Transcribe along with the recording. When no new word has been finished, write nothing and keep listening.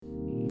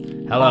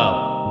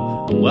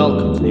Hello, and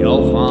welcome to the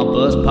Old Farm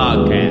Bus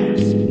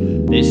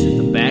Podcast. This is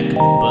the back of the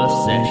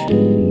bus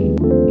session.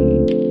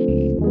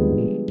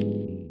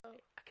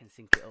 I can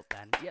sync it up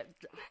then. Yeah,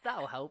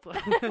 that'll help.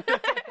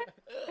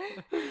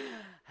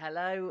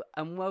 Hello,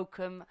 and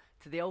welcome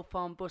to the Old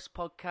Farm Bus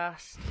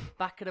Podcast.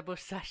 Back of the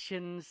bus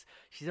sessions.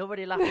 She's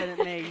already laughing at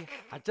me.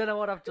 I don't know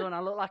what I've done.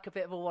 I look like a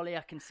bit of a wally.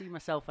 I can see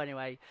myself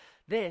anyway.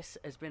 This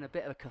has been a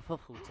bit of a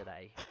kerfuffle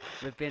today.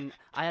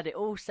 I had it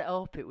all set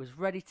up. It was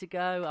ready to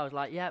go. I was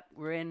like, yep,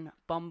 we're in.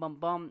 Bomb, bomb,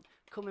 bomb.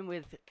 Coming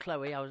with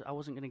Chloe. I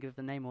wasn't going to give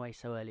the name away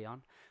so early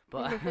on.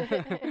 But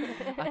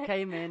I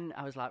came in.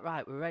 I was like,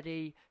 right, we're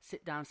ready.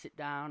 Sit down, sit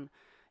down.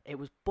 It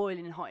was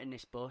boiling hot in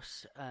this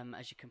bus,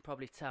 as you can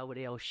probably tell with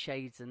the old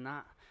shades and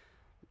that.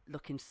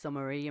 Looking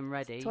summery and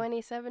ready. It's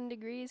 27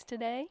 degrees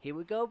today. Here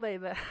we go,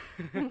 baby.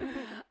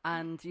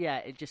 And yeah,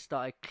 it just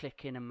started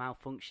clicking and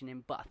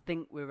malfunctioning, but I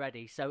think we're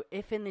ready. So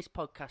if in this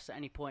podcast at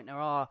any point there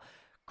are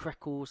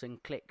crackles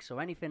and clicks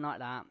or anything like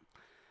that,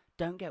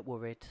 don't get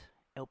worried.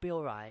 It'll be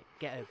all right.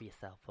 Get over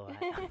yourself, all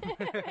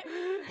right?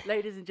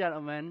 Ladies and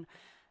gentlemen,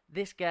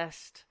 this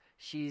guest,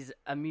 she's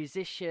a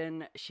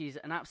musician. She's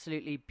an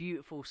absolutely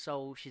beautiful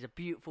soul. She's a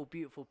beautiful,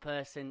 beautiful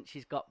person.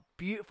 She's got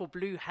beautiful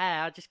blue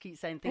hair. I just keep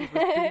saying things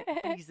with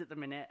bees at the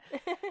minute.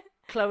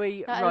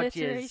 Chloe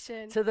Rogers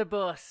to the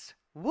bus.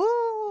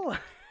 Woo!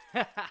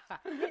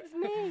 It's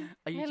me.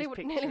 Are you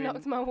nearly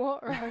knocked my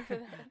water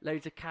over.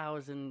 Loads of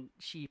cows and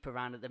sheep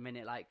around at the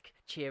minute, like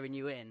cheering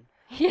you in.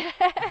 Yeah.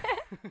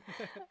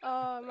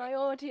 Oh, my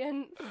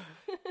audience.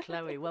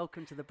 Chloe,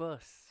 welcome to the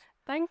bus.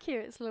 Thank you.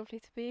 It's lovely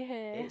to be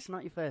here. It's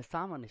not your first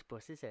time on this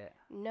bus, is it?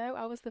 No,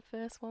 I was the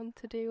first one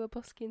to do a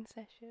busking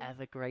session.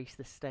 Ever grace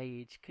the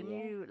stage? Can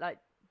you, like,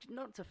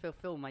 not to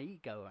fulfill my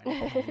ego or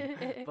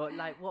anything, but,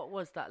 like, what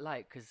was that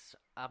like? Because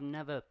I've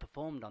never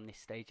performed on this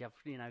stage.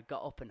 I've,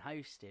 got up and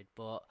hosted,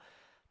 but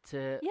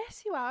to...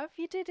 Yes, you have.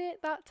 You did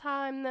it that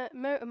time that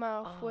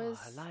Motormouth was...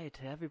 I lied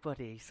to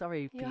everybody.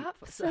 Sorry, you Pete.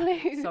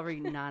 Absolute. Sorry,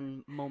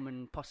 Nan, Mum,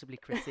 and possibly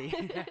Chrissy.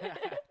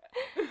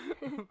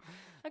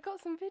 I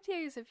got some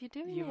videos of you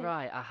doing it. You're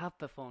right. I have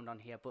performed on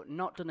here, but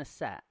not done a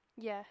set.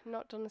 Yeah,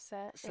 not done a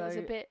set. So it was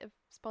a bit of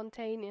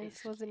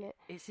spontaneous, wasn't it?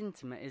 It's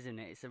intimate, isn't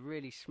it? It's a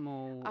really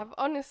small... I've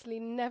honestly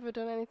never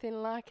done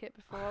anything like it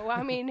before. Well,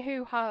 I mean,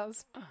 who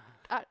has?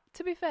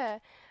 To be fair,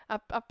 I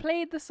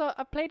played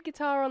I played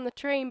guitar on the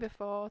train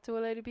before to a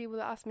load of people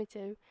that asked me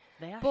to.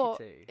 They asked but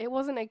you to? It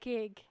wasn't a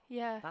gig.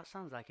 Yeah. That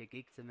sounds like a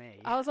gig to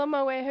me. I was on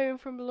my way home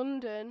from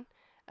London,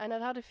 and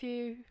I'd had a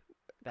few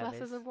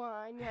glasses of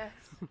wine. Yes.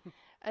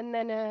 And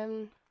then,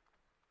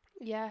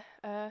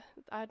 I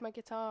had my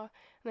guitar,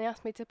 and they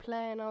asked me to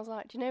play, and I was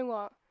like, do you know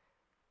what?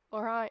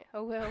 All right, I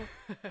will.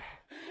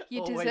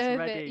 You deserve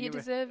it. You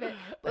deserve it.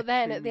 But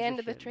then, at the end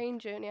of the train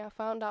journey, I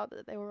found out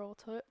that they were all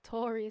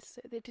Tories,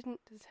 so they didn't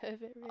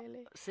deserve it,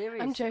 really.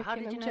 Seriously? I'm joking, How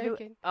did you I'm know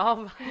joking.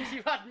 Oh,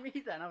 you had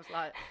me then. I was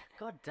like,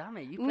 God damn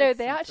it. No,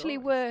 they actually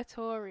were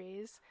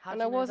Tories,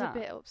 and I was that? A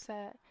bit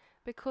upset,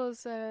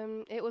 because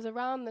it was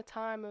around the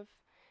time of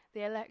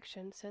the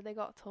election, so they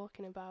got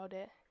talking about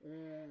it.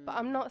 But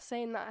I'm not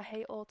saying that I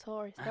hate all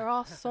Tories. There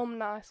are some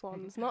nice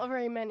ones. Not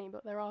very many,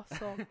 but there are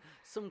some.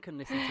 Some can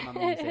listen to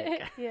my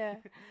music. Yeah.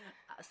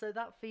 So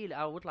that feeling,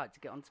 I would like to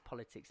get onto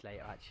politics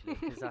later, actually,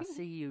 because I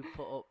see you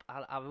put up,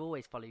 I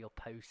always follow your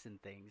posts and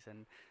things,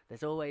 and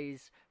there's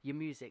always your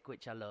music,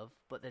 which I love,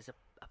 but there's a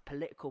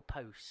political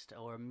post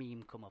or a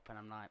meme come up, and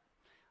I'm like,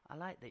 I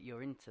like that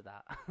you're into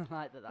that. I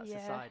like that that's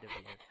a side of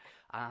you.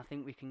 And I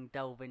think we can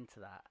delve into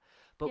that.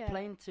 But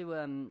playing to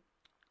an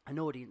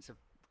audience of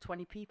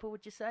 20 people,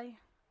 would you say?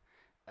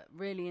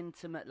 Really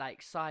intimate,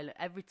 like silent.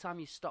 Every time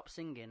you stop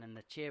singing and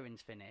the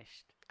cheering's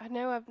finished. I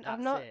know, I've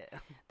not.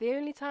 The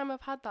only time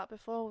I've had that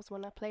before was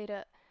when I played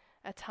at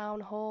a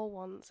town hall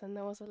once, and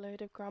there was a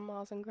load of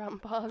grandmas and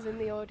grandpas in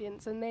the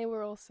audience, and they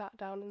were all sat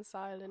down and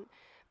silent.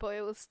 But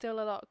it was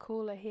still a lot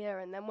cooler here.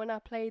 And then when I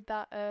played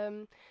that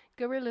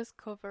Gorillaz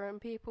cover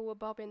and people were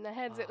bobbing their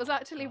heads, it was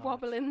actually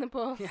wobbling the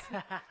bus.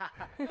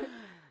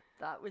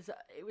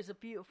 It was a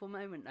beautiful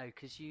moment though,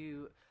 because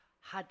you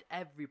had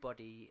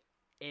everybody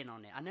in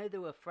on it. I know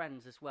there were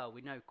friends as well.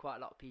 We know quite a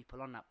lot of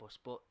people on that bus,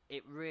 but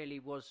it really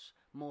was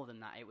more than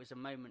that. It was a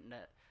moment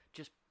that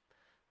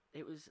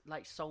it was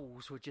like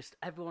souls were just,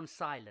 everyone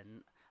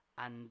silent,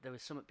 and there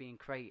was something being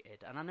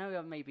created. And I know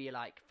I maybe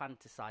like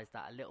fantasized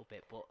that a little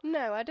bit, but...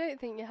 No, I don't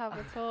think you have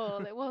at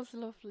all. It was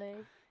lovely.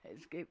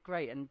 It's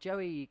great. And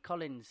Joey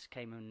Collins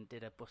came and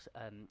did a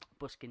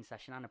busking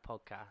session and a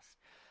podcast,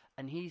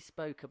 and he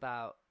spoke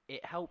about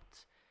it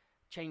helped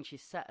change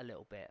his set a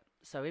little bit.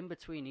 So in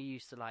between, he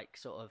used to like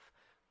sort of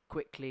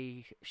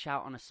quickly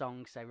shout on a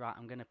song, say, right,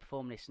 I'm going to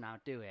perform this now,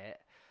 do it.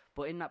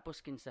 But in that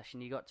busking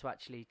session, you got to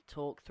actually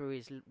talk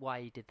through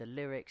why he did the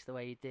lyrics the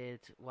way he did,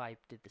 why he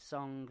did the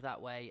song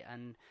that way,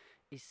 and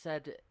he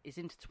said he's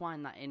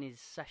intertwined that in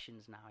his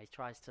sessions now. He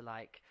tries to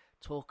like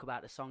talk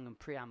about the song and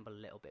preamble a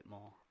little bit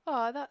more.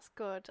 Oh, that's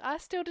good. I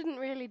still didn't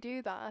really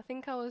do that. I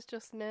think I was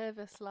just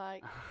nervous,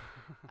 like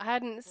I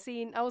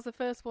was the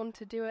first one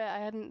to do it. I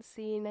hadn't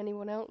seen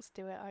anyone else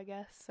do it, I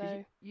guess.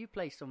 So you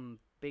play some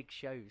big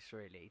shows,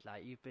 really.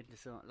 Like, you've been to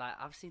some... Like,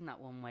 I've seen that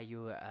one where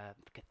you were at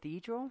a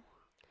cathedral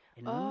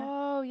in London.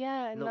 Oh,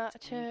 yeah, in Looked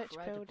that church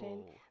incredible.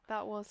 building.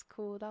 That was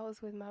cool. That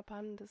was with my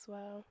band as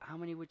well. How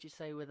many would you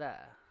say were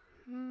there?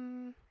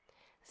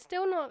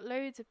 Still not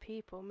loads of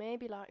people.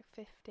 Maybe like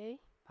 50.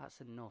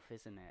 That's enough,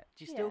 isn't it?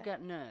 Do you still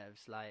get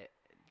nerves? Like,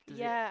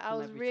 I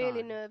was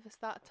really nervous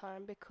that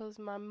time because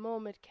my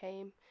mum had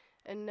came,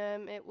 and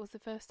it was the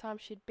first time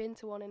she'd been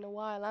to one in a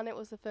while, and it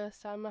was the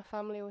first time my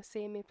family was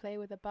seeing me play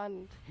with a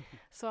band.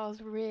 So I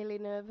was really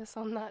nervous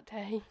on that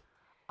day.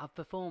 I've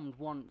performed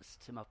once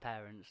to my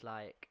parents.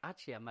 Like,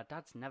 actually, my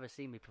dad's never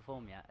seen me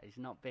perform yet. He's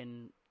not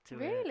been to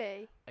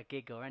a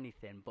gig or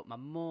anything. But my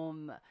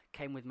mum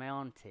came with my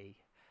auntie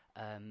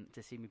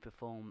to see me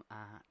perform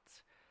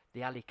at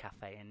the Alley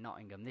Cafe in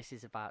Nottingham. This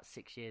is about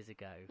 6 years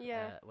ago,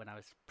 when I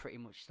was pretty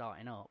much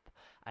starting up,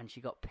 and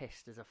she got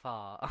pissed as a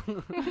fart.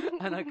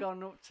 And I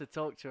gone up to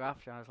talk to her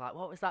after, and I was like,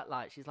 what was that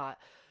like? She's like,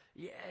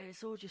 yeah,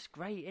 it's all just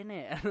great,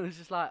 innit? And I was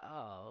just like,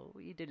 oh,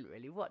 you didn't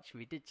really watch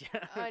me, did you?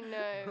 I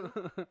know.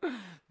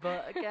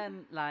 But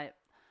again, like,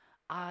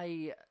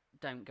 I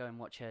don't go and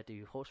watch her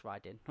do horse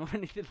riding or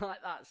anything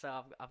like that,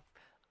 so I've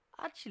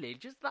actually,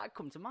 just that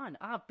come to mind.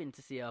 I've been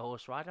to see her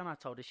horse ride, and I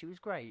told her she was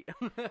great.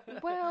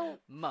 Well,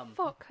 Mum.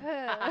 Fuck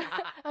her.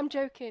 I'm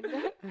joking.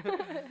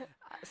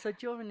 So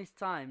during this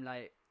time,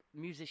 like,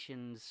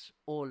 musicians,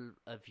 all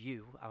of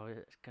you, I was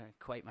going to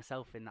equate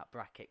myself in that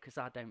bracket because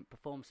I don't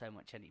perform so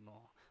much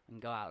anymore and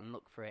go out and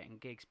look for it in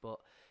gigs, but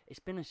it's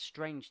been a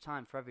strange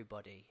time for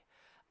everybody.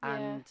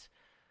 And,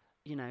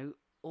 you know,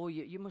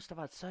 you must have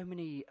had so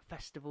many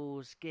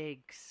festivals,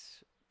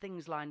 gigs,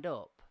 things lined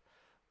up.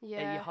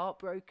 Yeah. Are you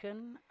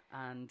heartbroken?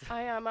 And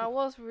I am. I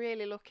was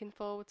really looking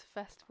forward to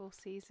festival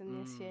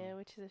season this year,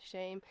 which is a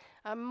shame.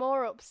 I'm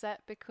more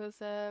upset because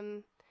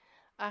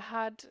I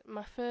had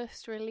my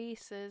first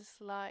releases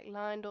like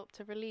lined up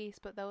to release,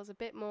 but there was a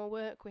bit more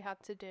work we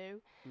had to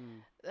do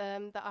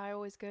that I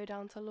always go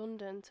down to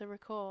London to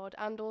record,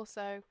 and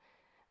also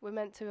we're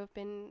meant to have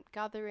been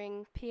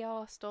gathering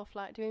PR stuff,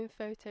 like doing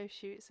photo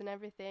shoots and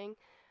everything,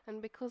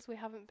 and because we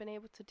haven't been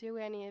able to do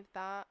any of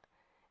that,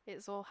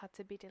 it's all had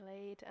to be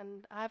delayed,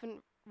 and I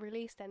haven't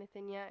released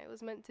anything yet. It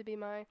was meant to be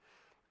my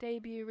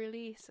debut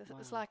release. Wow.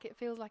 It's like, it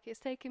feels like it's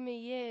taken me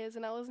years,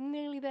 and I was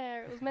nearly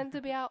there. It was meant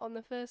to be out on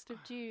the 1st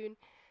of June,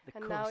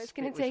 and now it's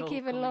going to take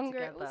even longer.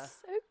 Together. It was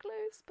so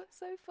close, but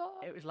so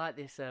far. It was like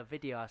this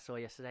video I saw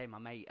yesterday. My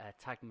mate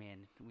tagged me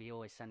in. We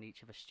always send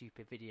each other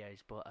stupid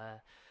videos, but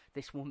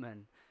this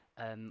woman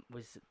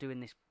was doing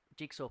this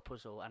jigsaw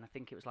puzzle, and I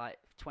think it was like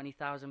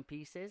 20,000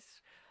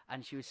 pieces,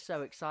 and she was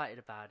so excited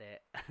about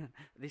it.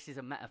 This is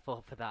a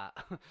metaphor for that.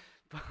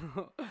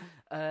 But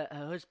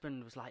her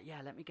husband was like,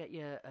 yeah, let me get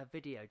you a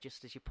video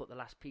just as you put the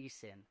last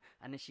piece in.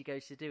 And as she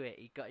goes to do it,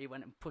 he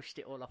went and pushed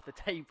it all off the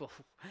table.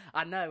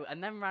 I know,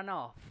 and then ran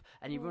off.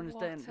 And he runs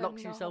down,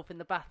 locks himself in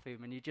the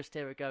bathroom, and you just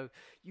hear her go,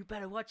 you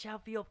better watch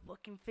out for your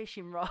fucking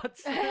fishing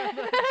rods.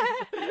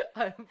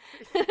 I'm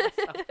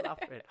myself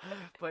laughing.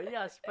 But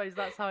yeah, I suppose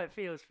that's how it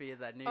feels for you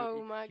then.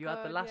 You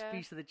had the last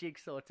piece of the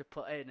jigsaw to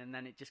put in, and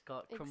then it just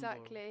got crumbled.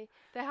 Exactly.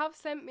 They have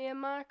sent me a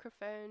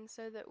microphone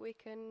so that we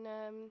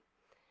can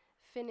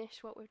finish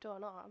what we've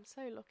done. Oh, I'm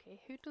so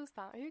lucky. Who does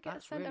that? Who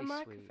gets sent a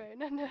microphone?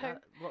 Sweet. I know.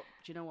 Do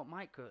you know what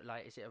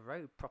like? Is it a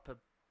Rode proper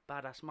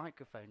badass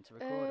microphone to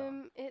record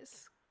on?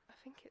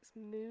 I think it's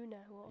Muno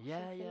or something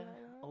like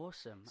that.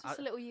 Awesome. It's just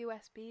a little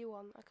USB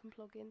one I can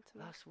plug into.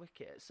 That's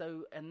wicked.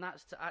 So, and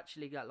that's to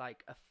actually get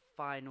like a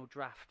final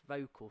draft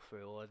vocal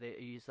through, or they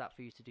use that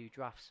for you to do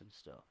drafts and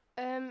stuff?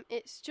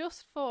 It's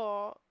just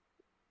for.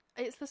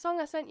 It's the song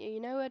I sent you,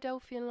 you know,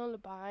 Adelphian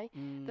Lullaby.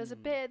 There's a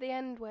bit at the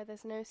end where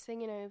there's no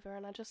singing over,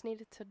 and I just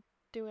needed to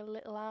do a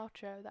little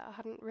outro that I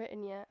hadn't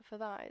written yet for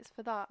that. It's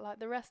for that. Like,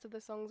 the rest of the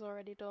song's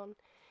already done.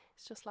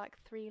 It's just like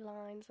 3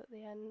 lines at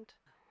the end.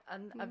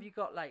 And have you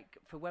got, like,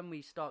 for when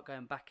we start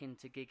going back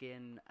into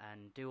gigging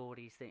and do all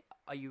these things,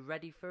 are you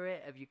ready for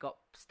it? Have you got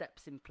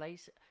steps in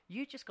place?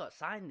 You just got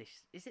signed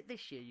is it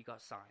this year you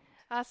got signed?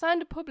 I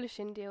signed a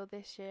publishing deal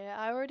this year.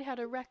 I already had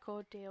a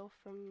record deal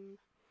from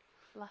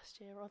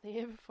last year or the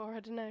year before,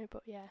 I don't know,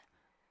 but yeah.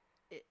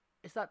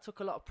 Has that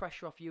took a lot of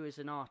pressure off you as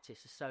an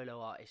artist, a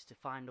solo artist, to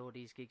find all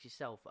these gigs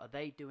yourself? Are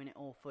they doing it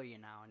all for you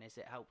now, and has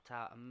it helped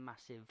out a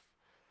massive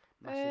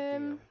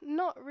deal?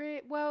 Not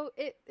really. Well,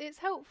 it's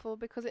helpful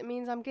because it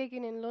means I'm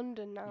gigging in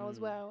London now as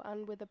well,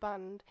 and with a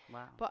band.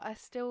 Wow. But I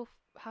still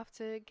have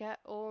to get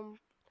all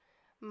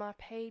my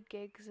paid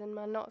gigs and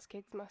my NOTS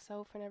gigs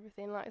myself and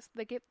everything. Like,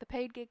 the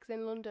paid gigs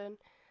in London,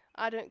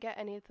 I don't get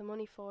any of the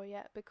money for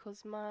yet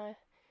because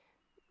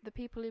the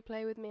people who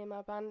play with me in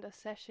my band are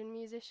session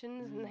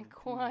musicians, and they're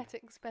quite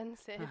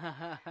expensive.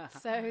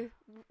 So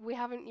we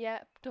haven't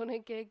yet done a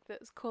gig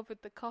that's covered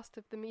the cost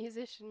of the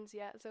musicians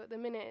yet. So at the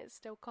minute, it's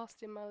still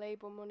costing my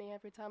label money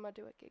every time I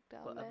do a gig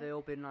down there. But have they all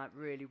been like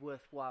really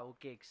worthwhile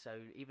gigs? So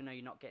even though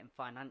you're not getting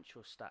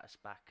financial status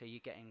back, are you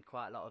getting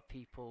quite a lot of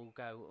people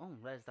go, oh,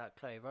 there's that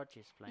Chloe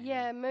Rogers playing?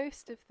 Yeah,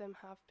 most of them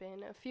have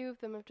been. A few of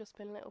them have just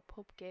been little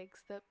pub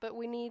gigs. But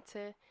we need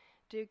to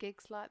do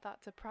gigs like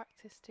that to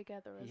practice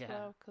together as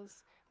well,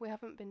 because we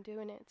haven't been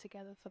doing it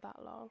together for that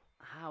long.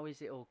 How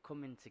is it all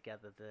coming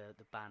together,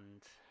 the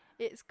band?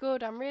 It's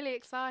good. I'm really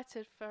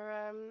excited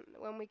for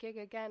when we gig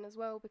again as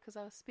well, because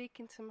I was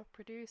speaking to my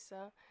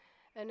producer,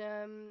 and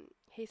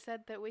he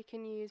said that we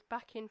can use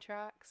backing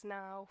tracks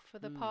now for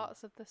the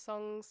parts of the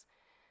songs,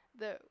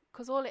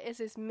 because all it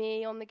is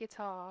me on the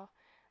guitar,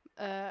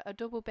 a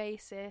double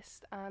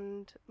bassist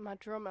and my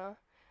drummer,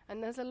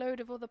 and there's a load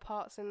of other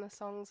parts in the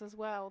songs as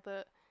well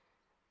that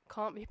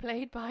can't be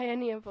played by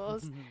any of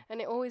us, and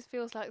it always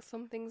feels like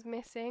something's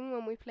missing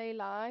when we play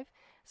live.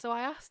 So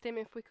I asked him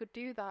if we could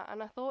do that,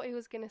 and I thought he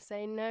was going to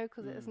say no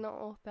because it's not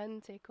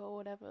authentic or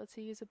whatever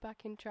to use a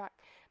backing track,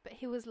 but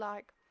he was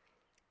like,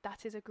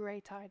 that is a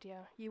great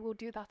idea, you will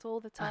do that all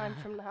the time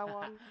from now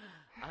on.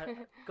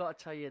 I've got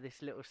to tell you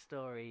this little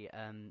story.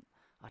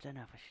 I don't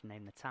know if I should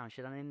name the town.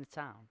 Should I name the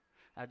town?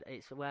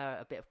 It's where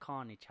a bit of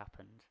carnage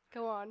happened.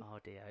 Go on. Oh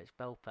dear, it's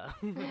Belper.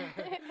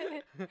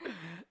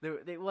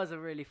 It was a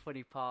really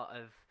funny part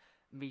of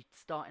me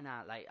starting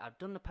out. Like, I've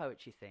done the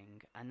poetry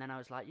thing, and then I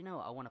was like, you know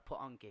what, I want to put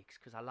on gigs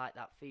because I like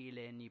that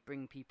feeling. You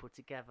bring people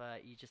together,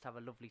 you just have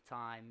a lovely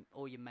time,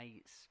 all your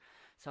mates.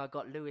 So I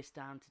got Lewis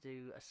down to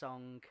do a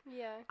song.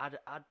 Yeah.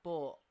 I'd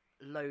bought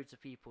loads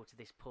of people to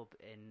this pub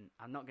in,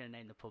 I'm not going to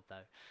name the pub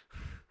though,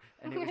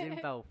 and it was in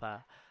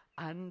Belper,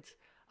 and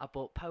I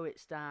brought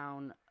poets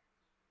down.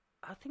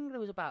 I think there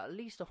was about at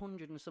least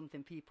 100 and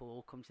something people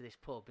all come to this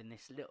pub in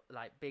this little,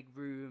 like, big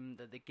room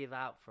that they give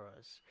out for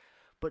us.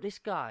 But this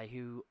guy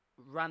who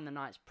ran the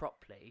nights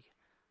properly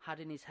had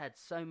in his head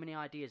so many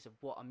ideas of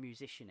what a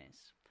musician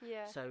is.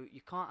 Yeah. So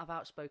you can't have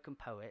outspoken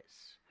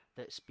poets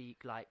that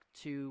speak like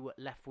to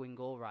left wing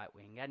or right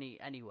wing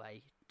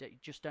anyway.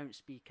 Just don't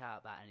speak out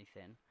about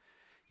anything.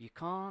 You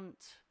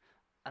can't.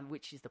 And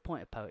which is the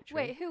point of poetry.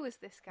 Wait, who was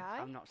this guy?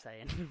 I'm not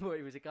saying. But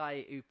he was a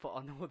guy who put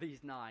on all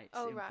these nights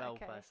in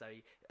Belper. Okay. So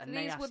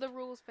these were the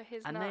rules for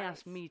his nights. And they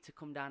asked me to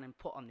come down and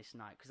put on this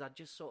night because I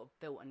just sort of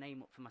built a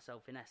name up for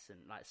myself in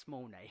essence, like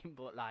small name.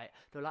 But like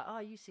they were like, oh,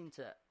 you seem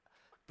to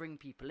bring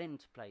people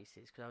into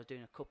places, because I was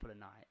doing a couple of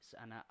nights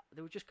and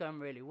they were just going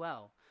really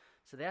well.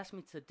 So they asked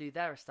me to do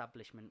their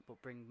establishment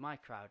but bring my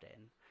crowd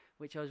in,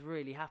 which I was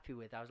really happy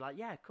with. I was like,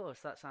 yeah, of course,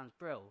 that sounds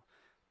brilliant.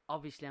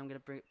 Obviously, I'm going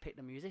to pick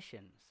the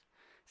musicians.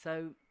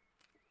 So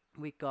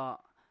we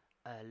got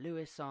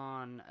Lewis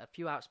on, a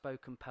few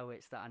outspoken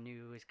poets that I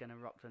knew was going to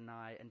rock the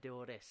night and do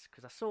all this,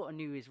 because I sort of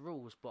knew his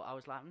rules, but I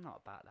was like, I'm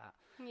not about that.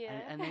 Yeah.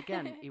 And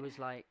again, he was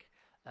like,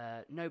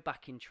 no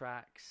backing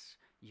tracks,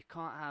 you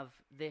can't have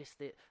this.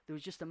 There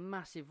was just a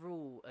massive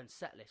rule and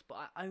set list, but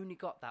I only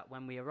got that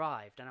when we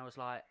arrived, and I was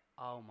like,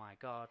 oh my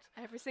God.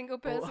 Every single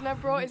person I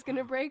brought is going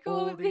to break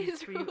all of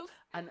these rules.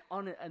 And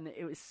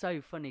it was so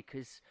funny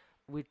because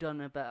we'd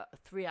done about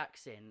 3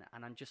 acts in,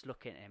 and I'm just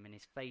looking at him, and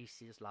his face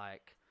is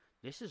like,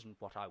 this isn't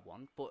what I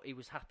want. But he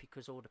was happy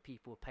because all the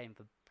people were paying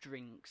for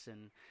drinks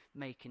and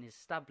making his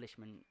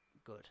establishment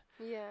good.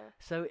 Yeah.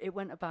 So it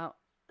went about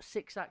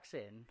 6 acts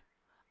in,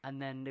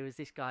 and then there was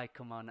this guy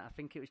come on. I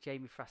think it was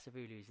Jamie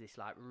Frasavulu, who's this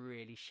like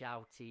really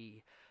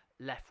shouty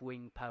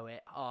left-wing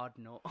poet, hard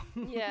nut.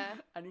 Yeah.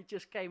 And he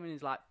just came in and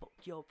was like, fuck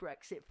your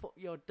Brexit, fuck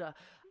your duh.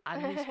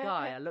 And this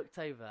guy, I looked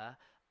over,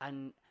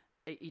 and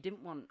he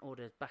didn't want all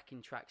the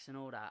backing tracks and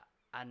all that,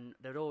 and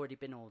there'd already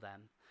been all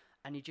them.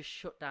 And he just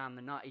shut down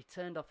the night. He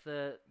turned off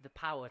the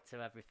power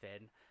to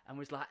everything and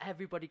was like,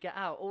 everybody get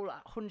out. All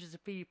like hundreds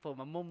of people.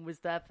 My mum was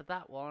there for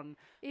that one.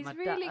 He's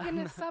really going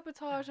to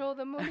sabotage all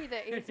the money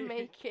that he's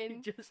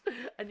making. He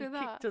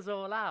kicked us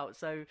all out.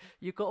 So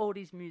you've got all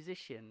these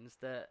musicians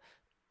that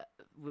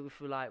we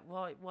were like,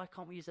 why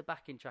can't we use a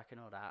backing track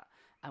and all that?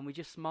 And we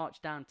just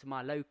marched down to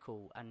my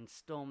local and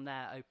stormed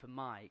their open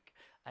mic.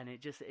 And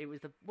it was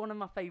one of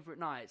my favourite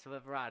nights I've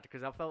ever had,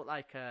 because I felt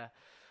like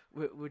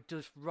we're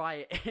just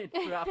rioting.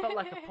 I felt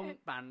like a punk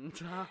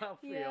band.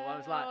 I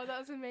was like, oh,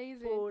 that's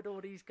amazing. Bored all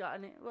these guys,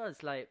 and it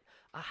was like,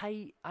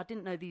 I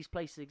didn't know these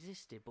places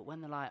existed, but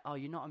when they're like, oh,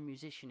 you're not a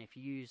musician if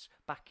you use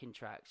backing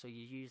tracks or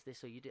you use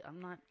this or you do, I'm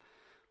like,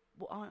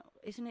 well,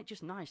 isn't it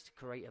just nice to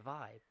create a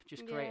vibe,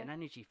 just create an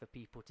energy for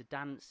people to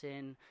dance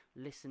in,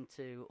 listen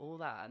to, all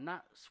that? And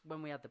that's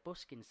when we had the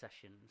busking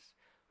sessions.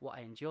 What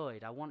I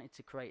enjoyed, I wanted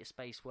to create a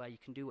space where you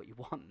can do what you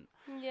want.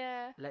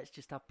 Yeah. Let's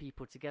just have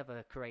people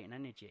together creating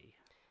energy.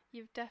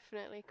 You've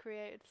definitely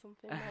created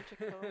something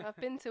magical. I've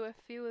been to a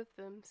few of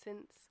them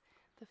since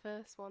the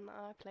first one that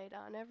I played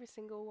at, and every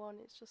single one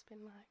it's just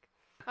been like...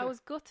 I was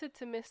gutted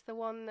to miss the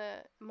one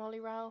that Molly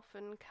Ralph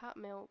and Cat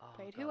Milk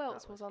played. God, who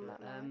else was on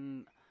that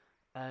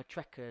night?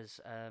 Trekkers,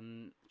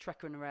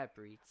 Trekker and the Rare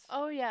Breeds.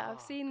 Oh yeah, I've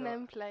seen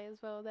them play as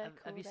well. They're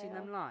cool. Have you seen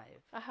them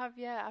live? I have,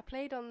 yeah. I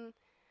played on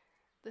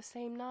the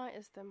same night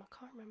as them. I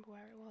can't remember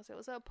where it was. It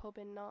was at a pub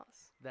in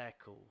Notts. They're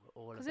cool.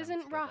 All of them. Because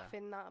isn't together. Raph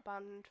in that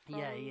band?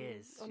 Yeah, he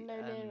is.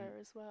 Unknown Era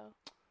as well.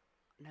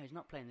 No, he's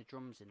not playing the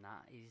drums in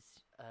that.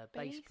 He's a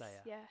bass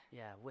player. Yeah.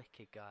 Yeah,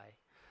 wicked guy.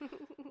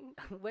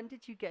 When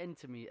did you get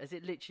into me? Has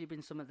it literally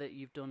been something that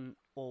you've done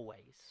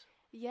always?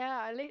 Yeah,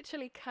 I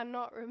literally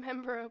cannot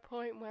remember a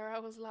point where I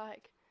was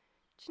like,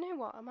 do you know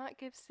what? I might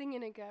give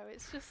singing a go.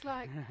 It's just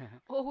like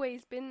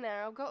always been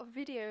there. I've got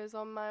videos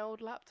on my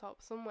old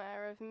laptop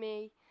somewhere of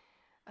me.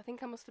 I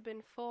think I must have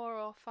been 4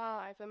 or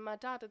 5, and my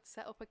dad had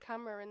set up a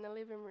camera in the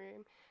living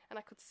room, and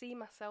I could see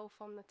myself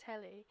on the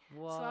telly.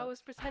 What? So I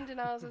was pretending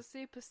I was a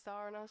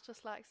superstar, and I was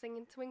just like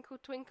singing "Twinkle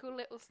Twinkle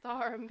Little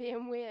Star" and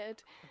being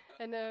weird.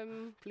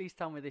 And please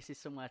tell me this is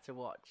somewhere to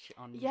watch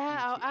on.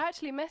 Yeah, YouTube. I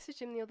actually messaged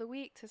him the other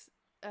week to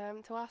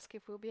ask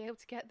if we'll be able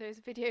to get those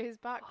videos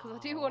back, because I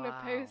do want to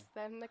post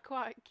them. They're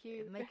quite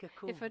cute. Make a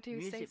cool if I do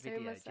music say video.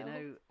 so myself. Do you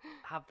know,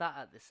 have that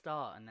at the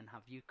start and then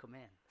have you come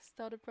in.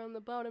 Started from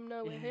the bottom,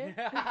 now we're here.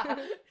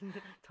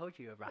 Told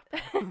you a rapper.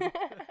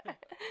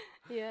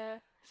 Yeah.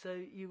 So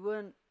you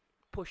weren't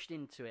pushed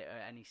into it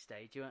at any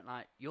stage. You weren't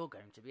like, you're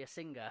going to be a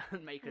singer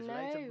and make us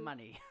loads of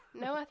money.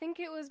 No, I think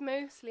it was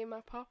mostly my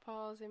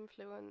papa's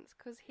influence,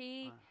 because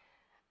he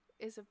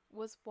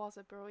was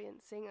a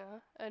brilliant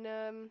singer, and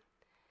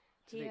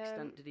to the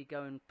extent, did he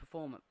go and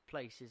perform at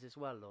places as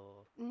well,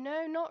 or?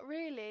 No, not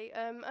really.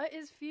 At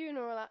his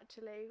funeral,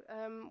 actually,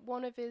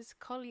 one of his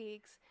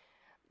colleagues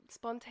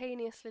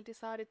spontaneously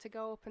decided to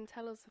go up and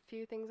tell us a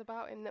few things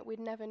about him that we'd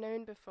never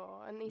known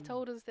before, and he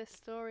told us this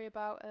story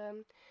about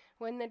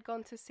when they'd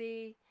gone to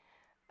see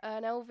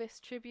an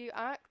Elvis tribute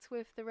act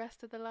with the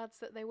rest of the lads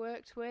that they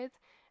worked with,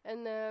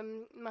 and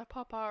my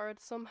papa had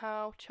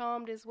somehow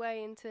charmed his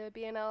way into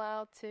being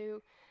allowed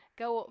to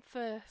go up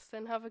first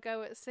and have a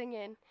go at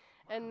singing.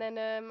 Wow. And then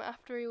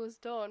after he was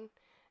done,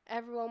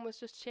 everyone was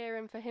just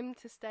cheering for him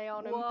to stay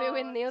on and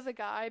booing the other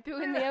guy,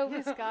 booing the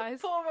Elvis guys.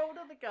 Poor old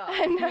other guy.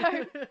 I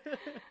know.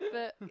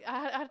 But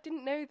I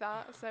didn't know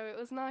that, so it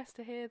was nice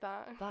to hear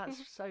that.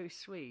 That's so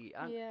sweet.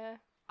 And yeah.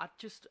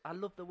 I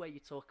love the way you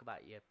talk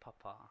about your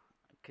papa,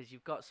 because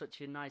you've got such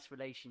a nice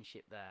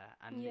relationship there,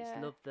 and it's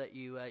love that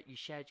you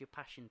shared your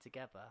passion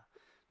together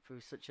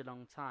through such a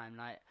long time.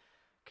 Like,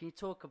 can you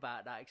talk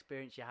about that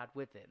experience you had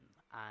with him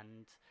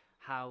and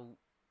how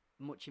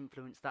much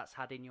influence that's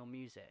had in your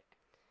music?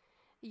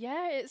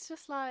 Yeah, it's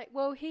just like,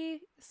 well, he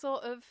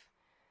sort of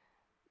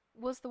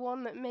was the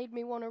one that made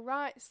me want to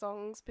write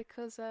songs,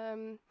 because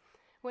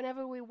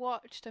whenever we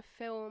watched a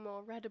film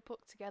or read a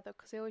book together,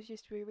 because he always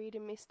used to be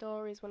reading me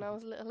stories when I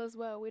was little as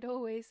well, we'd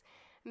always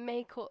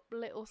make up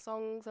little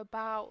songs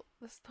about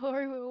the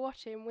story we were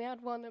watching. We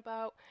had one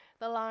about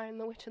The Lion,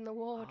 the Witch and the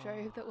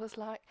Wardrobe that was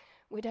like,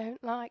 we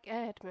don't like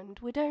Edmund,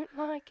 we don't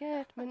like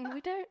Edmund,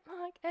 we don't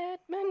like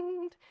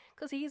Edmund,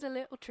 because he's a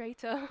little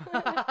traitor.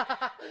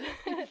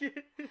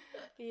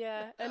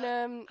 Yeah,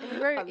 and he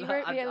wrote me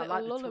a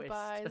little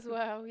lullaby as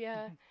well,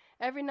 yeah.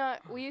 Every night,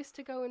 we used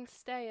to go and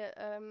stay at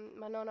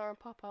my nonna and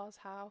papa's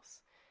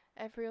house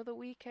every other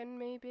weekend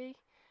maybe,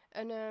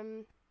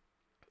 and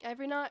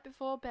every night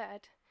before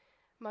bed,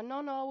 my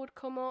nonna would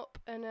come up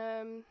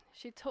and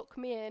she'd tuck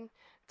me in,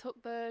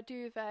 tuck the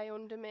duvet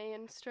under me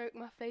and stroke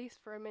my face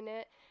for a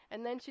minute,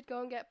 and then she'd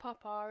go and get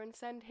papa and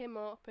send him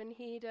up, and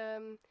he'd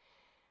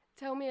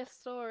tell me a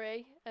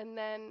story and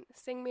then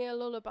sing me a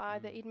lullaby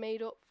that he'd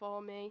made up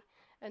for me,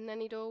 and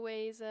then he'd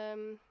always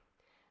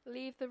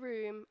leave the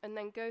room and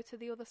then go to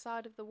the other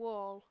side of the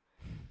wall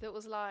that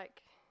was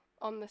like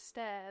on the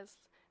stairs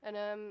and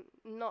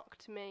knock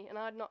to me, and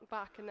I'd knock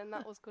back, and then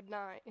that was good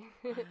night.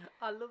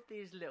 I love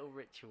these little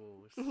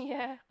rituals.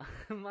 Yeah.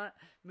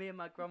 Me and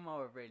my grandma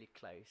were really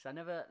close.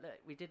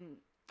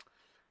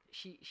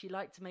 She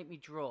liked to make me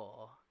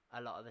draw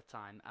a lot of the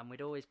time, and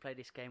we'd always play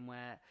this game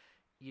where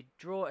you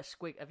draw a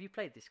squig. Have you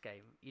played this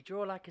game? You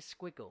draw like a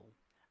squiggle,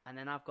 and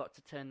then I've got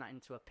to turn that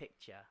into a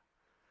picture.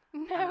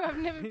 No, I've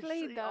never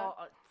played that.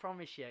 I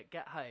promise you,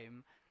 get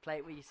home, play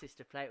it with your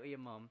sister, play it with your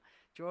mum,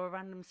 draw a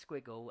random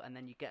squiggle, and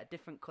then you get a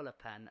different colour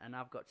pen, and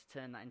I've got to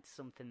turn that into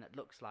something that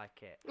looks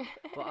like it.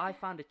 But I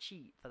found a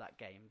cheat for that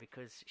game,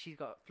 because she's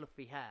got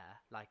fluffy hair,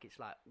 like it's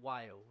like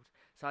wild.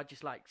 So I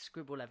just like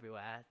scribble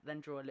everywhere, then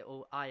draw a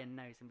little eye and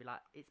nose and be like,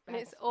 it's Beth.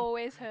 And it's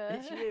always her.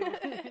 It's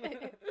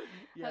you.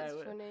 Yeah, that's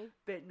funny.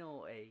 Bit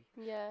naughty.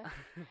 Yeah.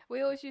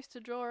 We always used to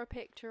draw a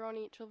picture on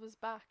each other's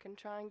back and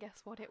try and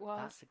guess what it was.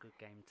 That's a good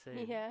game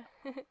too. Yeah.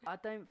 I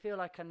don't feel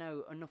like I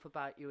know enough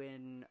about you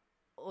in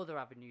other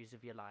avenues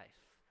of your life.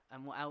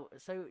 And what else?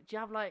 So do you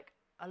have like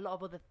a lot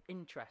of other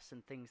interests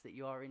and things that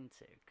you are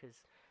into?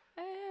 Cause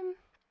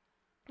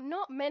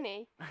not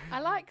many. I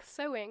like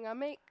sewing. I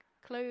make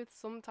clothes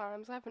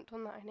sometimes. I haven't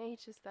done that in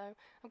ages though.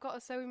 I've got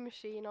a sewing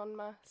machine on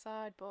my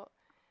side, but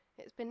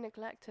it's been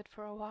neglected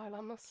for a while,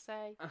 I must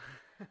say.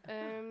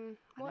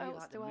 What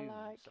else do I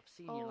like? I've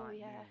seen you like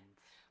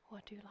moons. Oh, I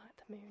do like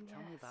the moon, Tell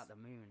yes. me about the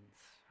moons.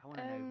 I want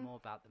to know more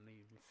about the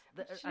moons.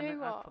 Do you know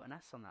what? I put an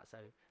S on that, so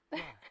yeah.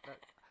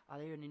 I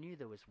only knew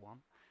there was one.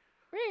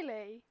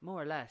 Really?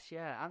 More or less,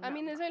 yeah. I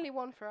mean, there's only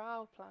one for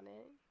our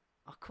planet.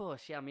 Of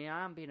course, yeah. I mean,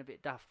 I am being a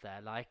bit daft there.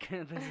 Like,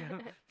 there's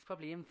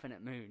probably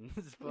infinite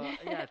moons. But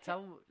yeah,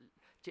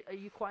 are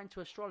you quite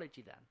into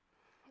astrology then?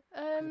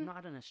 I've not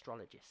had an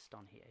astrologist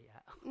on here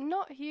yet.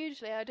 Not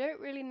hugely. I don't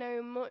really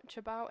know much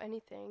about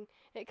anything.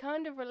 It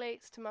kind of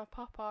relates to my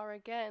papa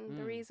again.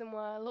 The reason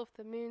why I love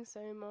the moon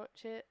so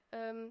much.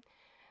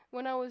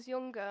 When I was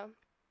younger,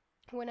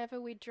 whenever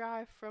we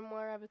drive from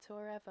wherever to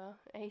wherever,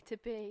 A to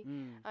B,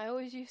 I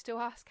always used to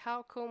ask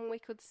how come we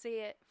could see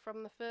it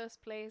from the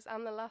first place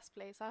and the last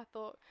place. I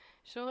thought,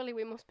 surely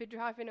we must be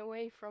driving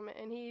away from it.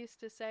 And he used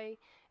to say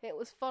it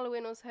was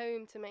following us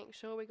home to make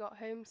sure we got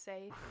home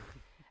safe.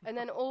 And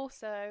then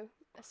also,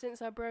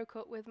 since I broke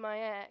up with my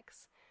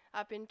ex,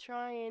 I've been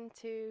trying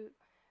to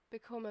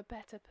become a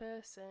better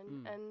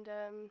person. And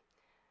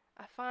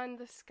I find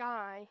the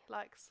sky,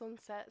 like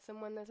sunsets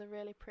and when there's a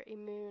really pretty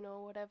moon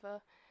or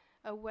whatever,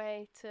 a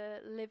way to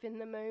live in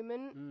the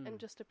moment and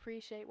just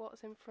appreciate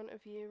what's in front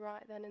of you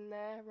right then and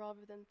there,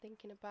 rather than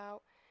thinking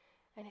about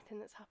anything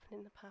that's happened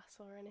in the past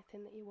or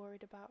anything that you're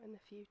worried about in the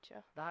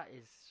future. That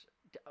is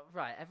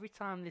right. Every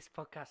time this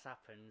podcast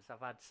happens,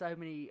 I've had so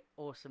many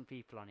awesome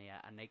people on here,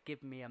 and they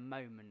give me a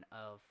moment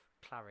of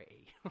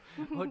clarity.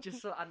 Or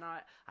just and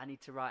I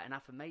need to write an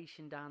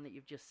affirmation down that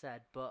you've just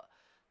said, but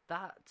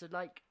that to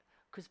like.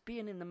 Because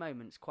being in the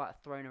moment is quite a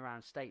thrown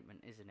around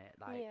statement, isn't it?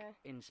 Like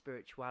in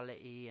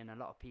spirituality and a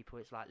lot of people,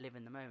 it's like live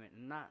in the moment.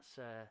 And that's,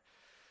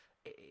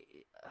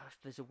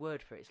 there's a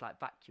word for it. It's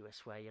like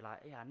vacuous, where you're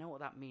like, yeah, I know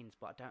what that means,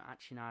 but I don't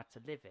actually know how to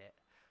live it.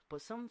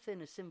 But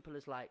something as simple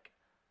as like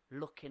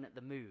looking at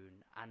the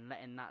moon and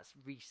letting that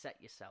reset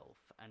yourself,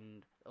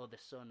 and or the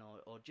sun,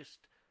 or just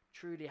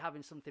truly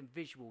having something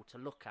visual to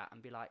look at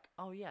and be like,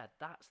 oh yeah,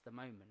 that's the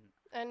moment.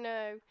 I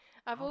know.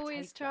 I've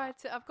always tried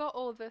to. I've got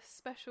all the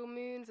special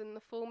moons and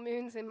the full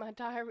moons in my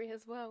diary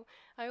as well.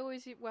 I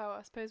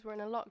suppose we're in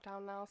a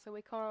lockdown now, so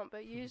we can't.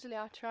 But usually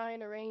I try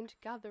and arrange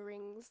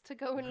gatherings to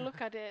go and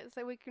look at it,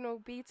 so we can all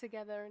be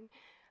together and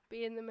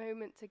be in the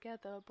moment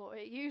together. But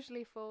it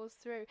usually falls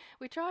through.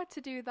 We tried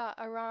to do that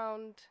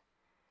around.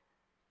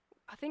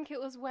 I think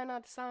it was when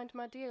I'd signed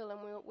my deal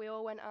and we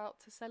all went out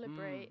to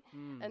celebrate,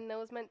 and there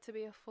was meant to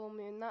be a full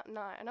moon that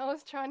night, and I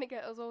was trying to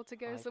get us all to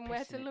go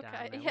somewhere to look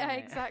at it. Yeah,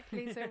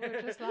 exactly. So we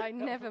were just like,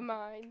 never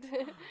mind.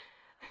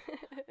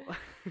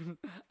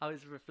 I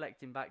was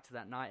reflecting back to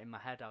that night in my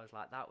head. I was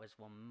like, that was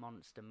one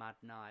monster mad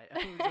night.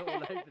 It was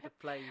all over the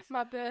place.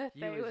 My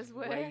birthday was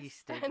worse.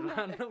 Wasted,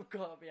 man. I've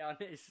got to be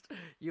honest.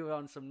 You were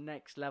on some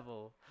next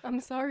level.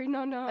 I'm sorry,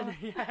 no.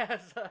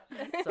 Yes.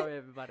 Sorry,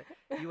 everybody.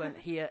 You went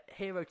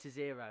hero to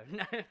zero.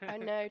 I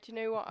know. Do you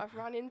know what? I've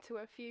run into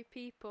a few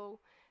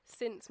people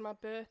since my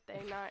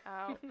birthday night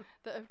out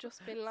that have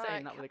just been like,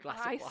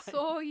 I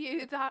saw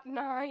you that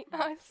night.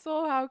 I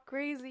saw how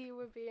crazy you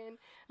were being.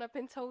 And I've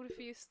been told a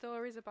few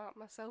stories about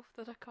myself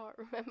that I can't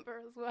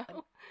remember as well.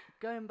 And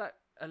going back,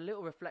 a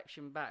little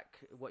reflection back,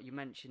 what you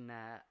mentioned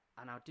there,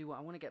 and I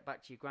want to get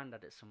back to your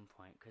granddad at some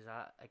point, because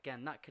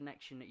again, that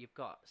connection that you've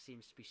got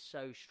seems to be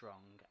so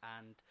strong,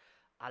 and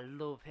I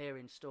love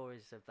hearing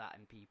stories of that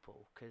in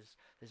people, because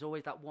there's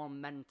always that one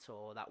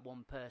mentor, that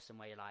one person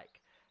where you're like,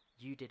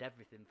 you did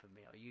everything for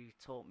me, or you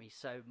taught me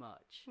so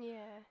much.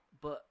 Yeah.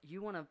 But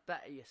you want to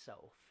better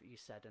yourself, you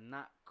said, and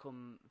that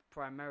come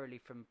primarily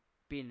from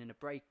being in a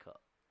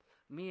breakup.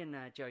 Me and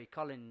Joey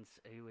Collins,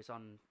 who was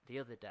on the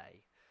other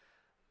day,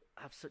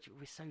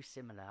 we're so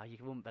similar. You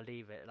wouldn't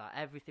believe it. Like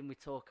everything we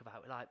talk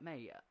about, we're like,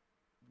 mate,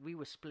 we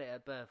were split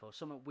at birth, or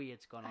something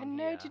weird's gone on. I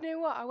know. Do you know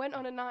what? I went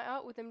on a night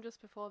out with him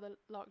just before the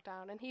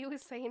lockdown, and he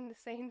was saying the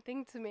same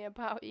thing to me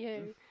about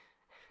you.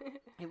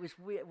 It was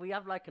weird. We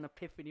have like an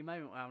epiphany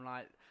moment where I'm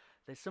like,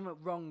 there's something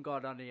wrong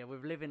going on here.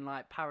 We're living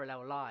like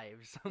parallel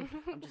lives. I'm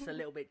just a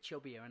little bit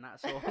chubbier, and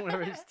that's all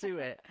there is to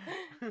it.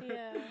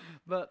 Yeah.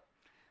 But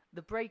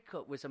the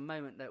breakup was a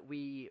moment that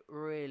we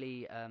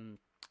really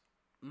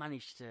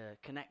managed to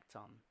connect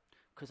on,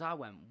 because I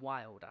went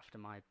wild after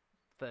my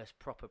first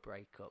proper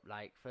breakup.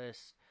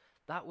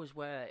 That was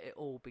where it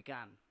all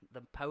began.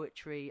 The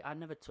poetry. I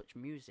never touched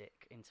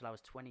music until I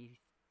was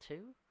 22.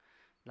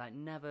 Like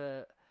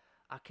never.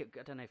 I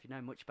don't know if you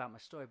know much about my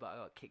story, but I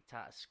got kicked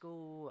out of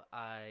school.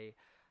 I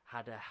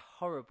had a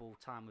horrible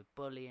time with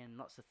bullying,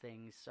 lots of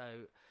things. So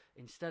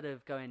instead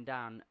of going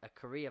down a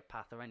career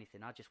path or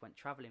anything, I just went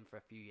travelling for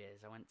a few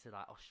years. I went to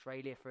like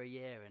Australia for a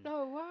year. And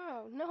oh,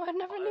 wow. No, I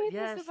never knew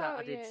this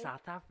about you. I did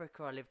South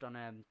Africa. I lived on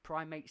a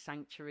primate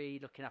sanctuary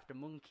looking after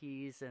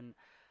monkeys. And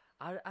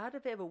I had a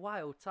bit of a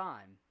wild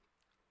time.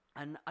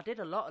 And I did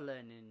a lot of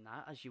learning in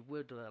that, as you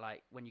would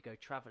like when you go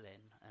travelling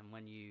and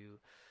when you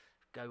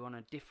go on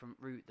a different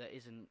route that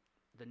isn't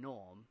the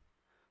norm.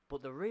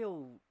 But the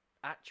real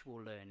actual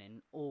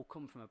learning all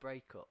come from a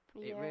breakup.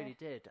 Yeah. It really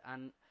did.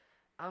 And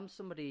I'm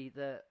somebody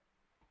that,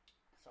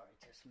 sorry,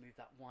 just move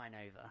that wine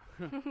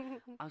over.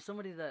 I'm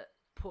somebody that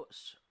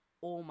puts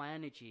all my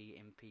energy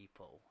in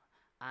people,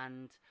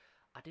 and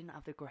I didn't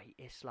have the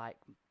greatest like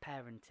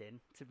parenting,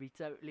 to be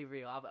totally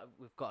real.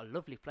 We've got a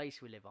lovely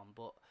place we live on,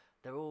 but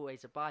they're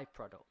always a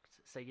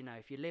byproduct. So, you know,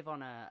 if you live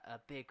on a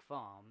big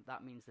farm,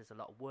 that means there's a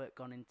lot of work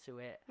gone into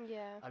it.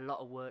 Yeah. A lot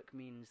of work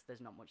means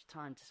there's not much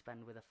time to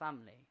spend with a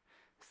family.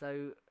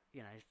 So,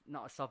 you know,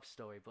 not a sob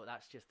story, but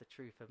that's just the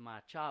truth of my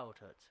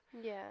childhood.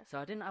 Yeah. So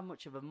I didn't have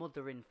much of a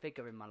mothering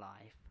figure in my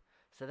life.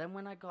 So then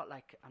when I got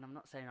like, and I'm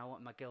not saying I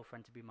want my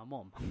girlfriend to be my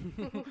mum,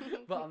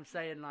 but I'm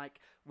saying like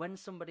when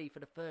somebody for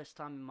the first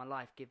time in my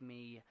life give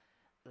me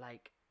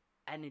like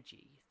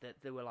energy, that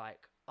they were like,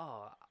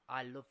 oh,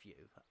 I love you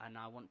and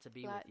I want to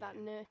be with like you. that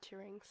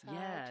nurturing side.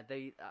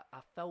 Yeah, I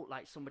felt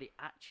like somebody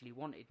actually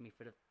wanted me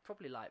for the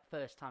probably like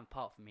first time,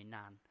 apart from me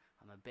nan.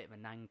 I'm a bit of a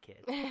nan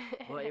kid.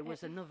 But it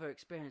was another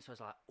experience where I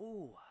was like,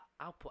 oh,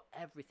 I'll put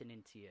everything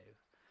into you.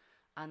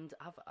 And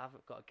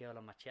I've got a girl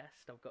on my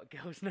chest. I've got a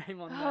girl's name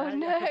on there. Oh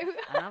no!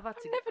 And I've had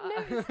to.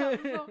 Never noticed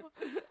that before.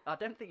 I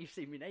don't think you've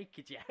seen me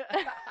naked yet.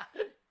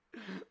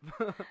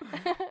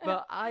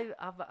 but I've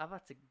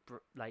had to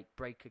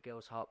break a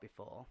girl's heart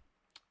before.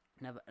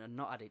 Never,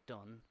 not had it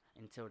done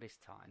until this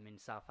time in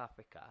South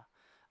Africa,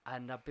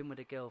 and I've been with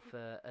a girl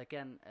for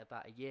again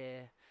about a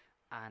year.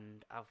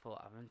 And I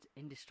thought, I'm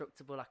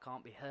indestructible, I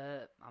can't be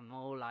hurt, I'm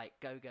all like,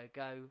 go, go,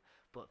 go.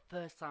 But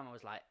first time I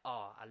was like,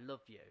 oh, I love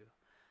you.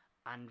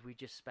 And we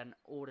just spent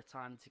all the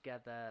time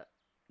together.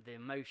 The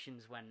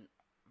emotions went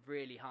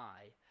really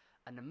high.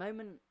 And the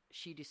moment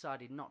she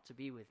decided not to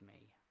be with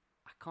me,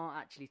 I can't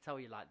actually tell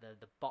you like the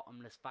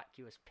bottomless,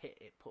 vacuous pit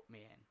it put me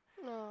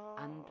in.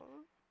 Aww. And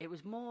it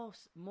was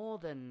more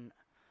than,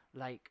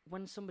 like,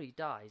 when somebody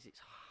dies,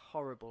 it's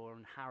horrible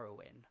and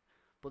harrowing.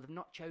 But they've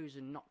not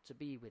chosen not to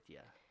be with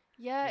you.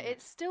 Yeah,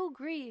 it's still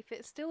grief.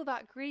 It's still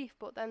that grief,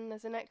 but then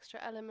there's an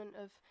extra element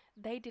of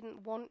they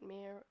didn't want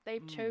me or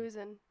they've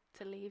chosen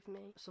to leave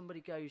me.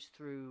 Somebody goes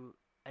through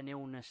an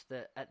illness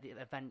that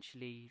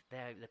eventually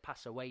they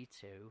pass away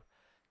to.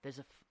 There's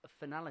a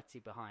finality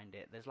behind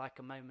it. There's like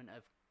a moment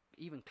of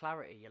even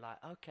clarity. You're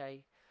like,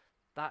 okay,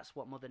 that's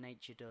what Mother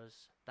Nature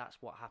does.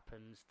 That's what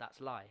happens.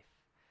 That's life.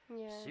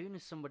 Yeah. As soon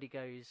as somebody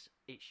goes,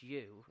 it's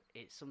you.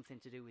 It's something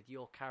to do with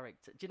your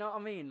character. Do you know what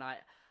I mean? Like,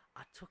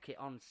 I took it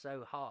on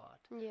so hard.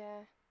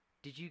 Yeah.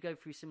 Did you go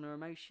through similar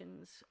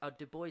emotions?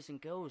 Do boys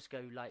and girls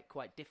go like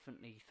quite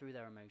differently through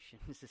their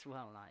emotions as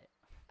well? Like,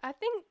 I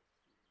think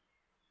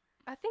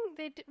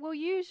they well,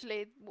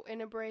 usually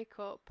in a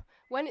breakup,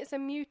 when it's a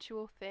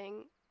mutual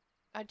thing,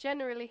 I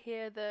generally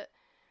hear that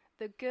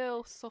the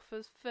girl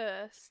suffers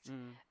first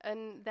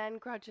and then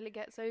gradually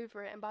gets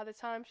over it, and by the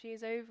time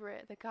she's over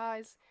it, the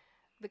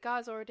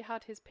guy's already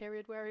had his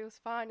period where he was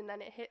fine, and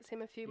then it hits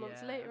him a few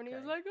months later, and he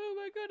was like, oh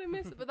my god, I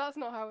miss it. But that's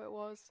not how it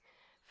was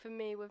for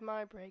me with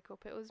my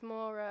breakup. It was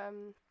more,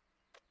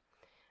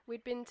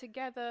 we'd been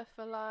together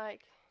for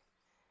like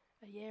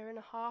a year and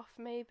a half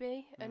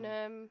maybe, and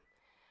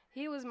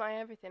he was my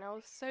everything. I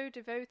was so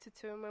devoted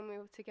to him when we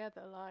were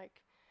together,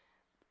 like,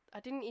 I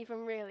didn't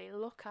even really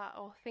look at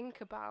or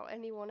think about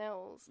anyone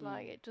else.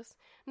 Like, it just,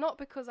 not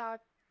because I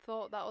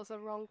thought that was a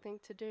wrong thing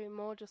to do,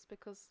 more just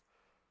because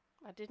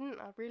I didn't.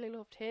 I really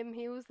loved him.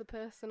 He was the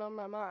person on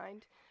my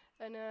mind.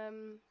 And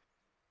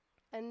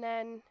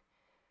then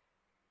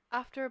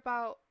after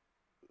about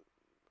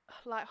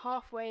like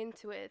halfway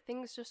into it,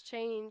 things just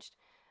changed,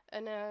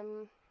 and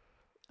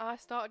I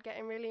started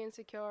getting really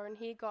insecure, and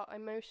he got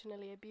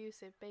emotionally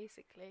abusive,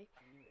 basically.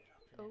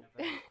 in a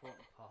very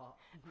important part.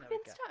 We've been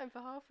chatting for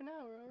half an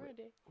hour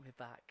already. We're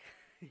back.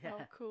 Yeah.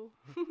 Oh, cool.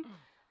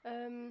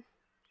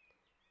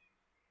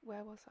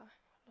 Where was I?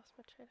 Lost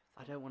my train of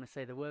thought. I don't want to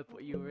say the word,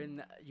 but you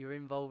were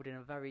involved in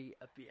a very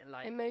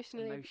like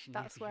emotionally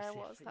that's abusive. where I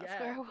was. That's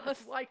yeah, where I was.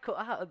 That's why I cut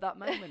out at that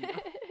moment.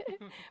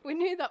 We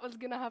knew that was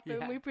going to happen.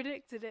 Yeah. We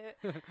predicted it.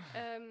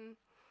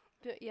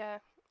 But yeah,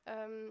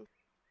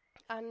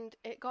 and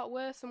it got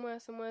worse and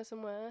worse and worse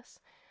and worse.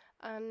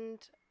 And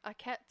I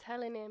kept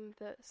telling him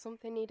that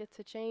something needed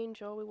to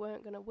change or we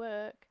weren't going to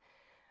work.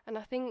 And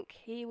I think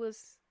he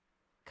was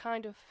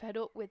kind of fed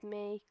up with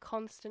me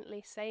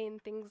constantly saying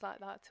things like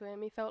that to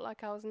him. He felt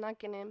like I was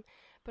nagging him,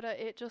 but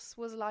it just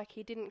was like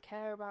he didn't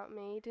care about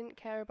me. He didn't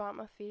care about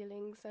my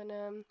feelings. And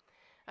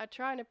I'd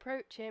try and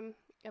approach him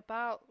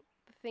about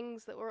the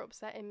things that were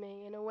upsetting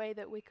me in a way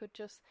that we could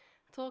just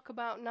talk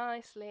about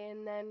nicely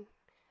and then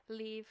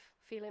leave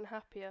feeling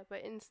happier.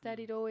 But instead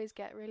he'd always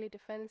get really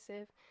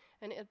defensive,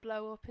 and it'd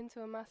blow up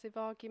into a massive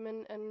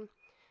argument. And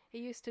he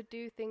used to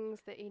do things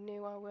that he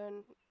knew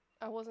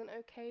I wasn't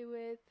okay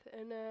with,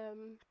 and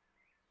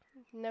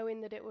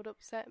knowing that it would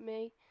upset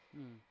me.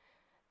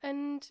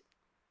 And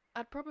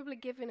I'd probably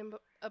given him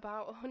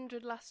about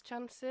 100 last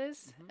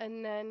chances,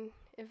 and then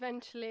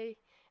eventually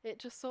it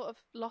just sort of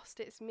lost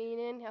its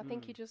meaning. I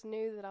think he just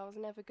knew that I was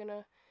never going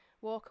to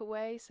walk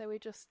away, so he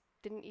just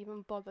didn't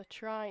even bother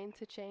trying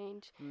to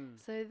change.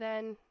 So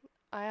then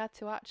I had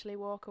to actually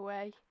walk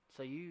away.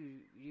 So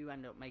you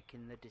end up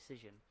making the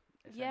decision,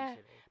 essentially. Yeah,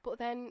 but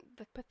then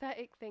the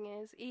pathetic thing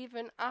is,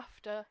 even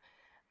after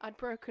I'd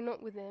broken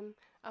up with him,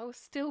 I was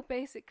still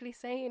basically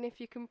saying, if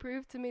you can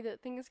prove to me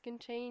that things can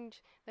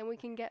change, then we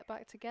can get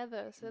back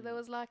together. So there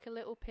was like a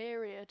little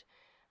period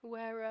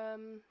where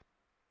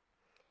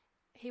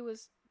he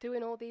was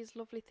doing all these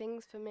lovely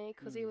things for me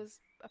because he was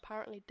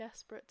apparently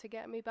desperate to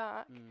get me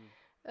back.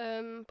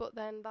 But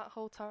then that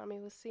whole time he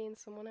was seeing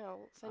someone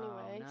else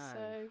anyway. Oh,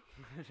 no.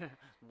 So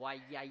Why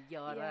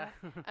yeah,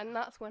 and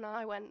that's when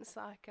I went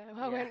psycho.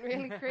 I went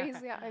really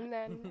crazy at him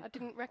then. I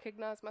didn't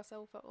recognise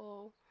myself at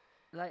all.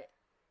 Like,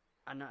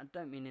 and I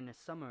don't mean in a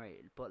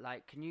summary, but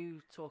like, can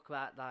you talk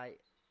about like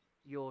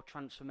your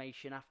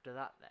transformation after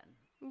that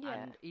then?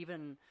 Yeah. And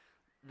even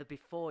the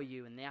before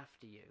you and the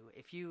after you.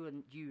 If you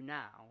and you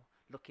now,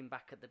 looking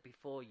back at the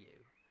before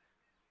you,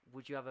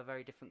 would you have a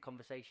very different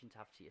conversation to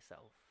have to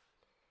yourself?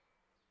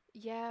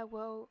 Yeah,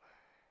 well,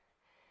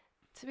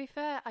 to be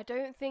fair, I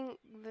don't think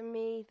the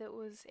me that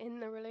was in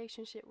the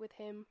relationship with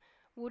him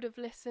would have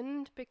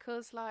listened,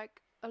 because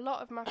like a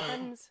lot of my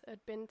friends had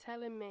been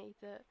telling me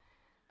that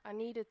I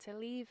needed to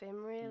leave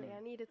him, really.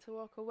 I needed to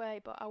walk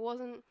away, but I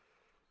wasn't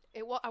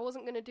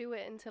going to do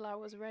it until I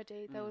was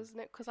ready. There was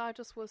no, because I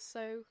just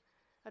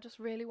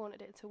really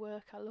wanted it to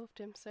work. I loved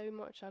him so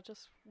much. I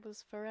just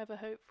was forever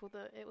hopeful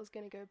that it was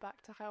going to go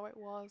back to how it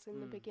was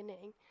in the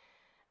beginning.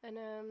 And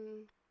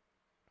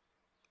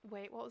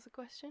wait, what was the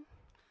question?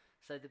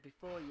 So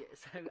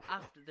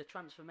after the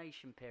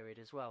transformation period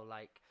as well,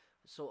 like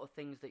sort of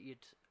things that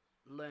you'd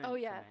learned. Oh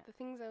yeah, from it. the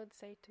things I would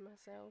say to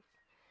myself.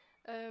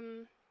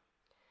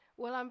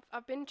 Well,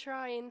 I've been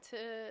trying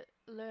to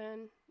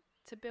learn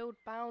to build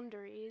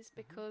boundaries,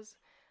 because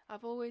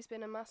I've always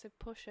been a massive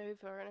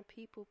pushover and a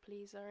people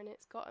pleaser, and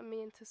it's gotten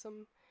me into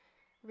some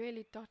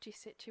really dodgy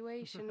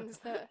situations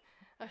that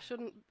I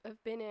shouldn't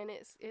have been in.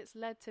 It's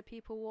led to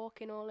people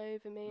walking all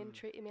over me and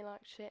treating me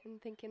like shit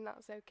and thinking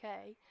that's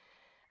okay.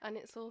 And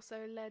it's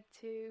also led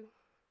to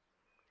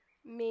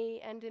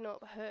me ending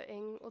up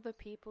hurting other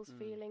people's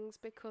feelings,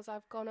 because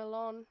I've gone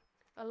along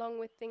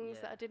with things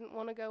that I didn't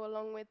want to go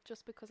along with,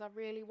 just because I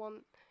really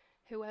want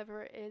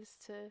whoever it is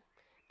to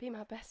be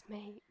my best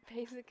mate,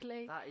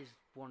 basically. That is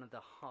one of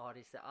the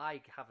hardest.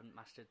 I haven't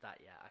mastered that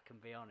yet, I can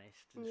be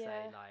honest, and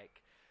say,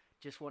 like,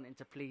 just wanting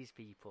to please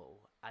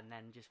people and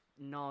then just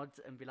nod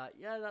and be like,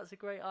 yeah, that's a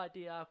great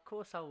idea. Of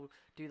course I'll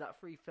do that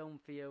free film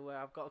for you where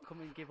I've got to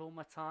come and give all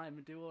my time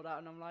and do all that.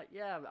 And I'm like,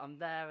 yeah, I'm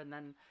there. And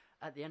then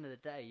at the end of the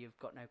day, you've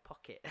got no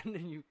pocket and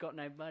then you've got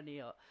no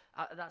money. Or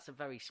that's a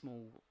very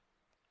small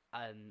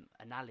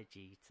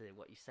analogy to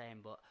what you're saying.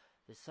 But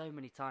there's so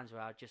many times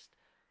where I just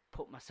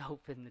put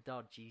myself in the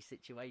dodgy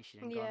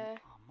situation and gone,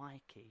 oh,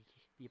 Mikey,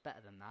 you're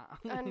better than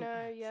that. I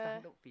know, yeah.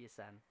 Stand up for your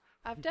son.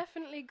 I've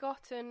definitely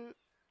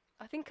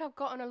I think I've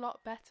gotten a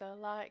lot better.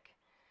 Like,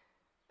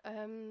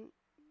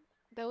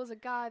 there was a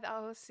guy that I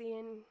was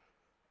seeing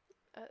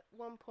at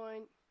one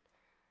point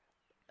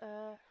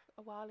a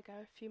while ago,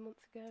 a few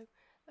months ago,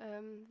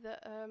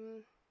 that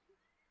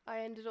I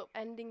ended up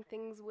ending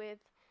things with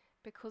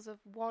because of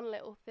one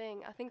little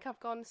thing. I think I've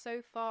gone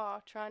so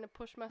far trying to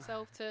push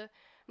myself to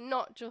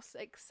not just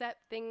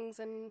accept things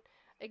and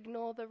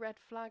ignore the red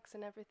flags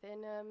and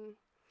everything,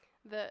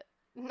 that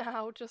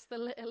now just the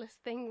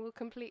littlest thing will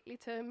completely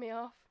turn me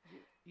off.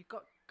 You've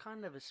got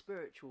kind of a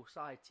spiritual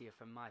side to you,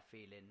 from my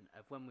feeling,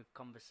 of when we've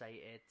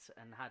conversated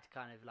and had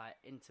kind of like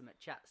intimate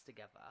chats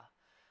together.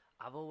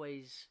 I've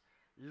always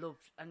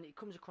loved, and it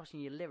comes across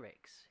in your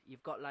lyrics,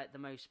 you've got like the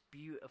most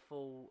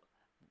beautiful,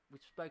 we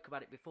spoke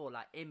about it before,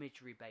 like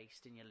imagery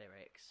based in your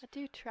lyrics. I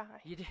do try.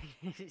 You do.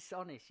 It's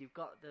honest. You've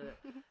got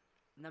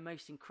the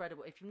most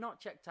incredible. If you've not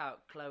checked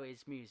out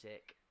Chloe's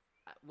music,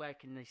 where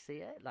can they see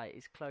it? Like,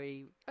 is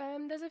Chloe...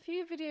 There's a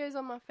few videos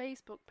on my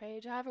Facebook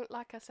page. I haven't,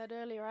 like I said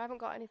earlier, I haven't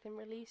got anything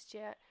released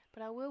yet,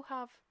 but I will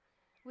have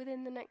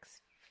within the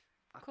next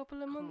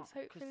couple of months,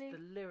 hopefully. Because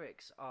the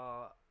lyrics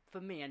are, for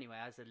me anyway,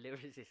 as a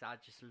lyricist, I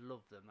just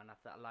love them, and I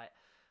thought, like,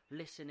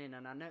 listening,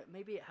 and I know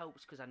maybe it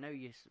helps because I know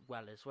you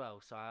well as well,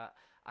 so I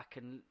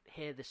can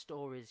hear the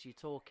stories you're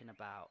talking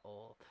about,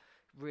 or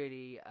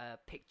really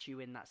picture you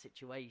in that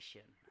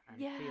situation and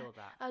feel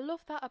that. I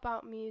love that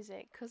about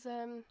music, because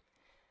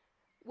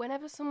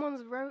whenever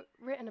someone's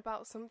written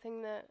about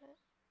something that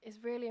is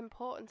really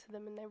important to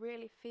them and they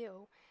really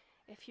feel,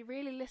 if you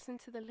really listen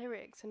to the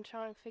lyrics and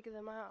try and figure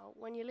them out,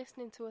 when you're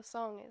listening to a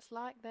song, it's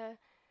like they're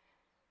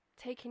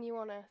taking you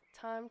on a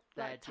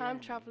time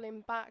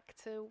traveling back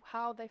to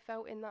how they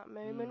felt in that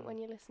moment when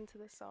you listen to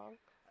the song.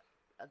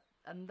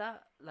 And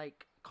that,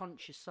 like,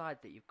 conscious side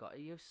that you've got,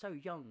 you're so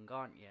young,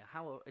 aren't you?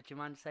 Do you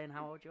mind saying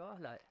how old you are?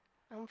 Like,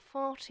 I'm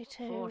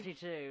 42.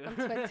 42. I'm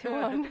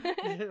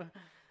 21.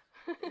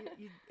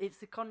 It's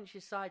the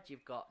conscious side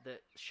you've got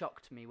that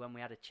shocked me when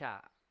we had a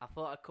chat. I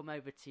thought I'd come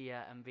over to you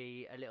and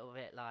be a little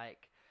bit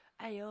like,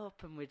 hey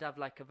up, and we'd have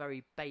like a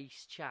very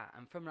base chat,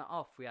 and from that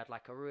off we had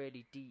like a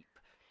really deep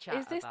chat.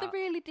 Is this the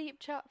really deep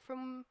chat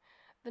from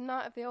the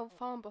night of the old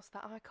farm bus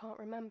that I can't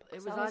remember?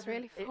 It was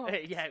really fun.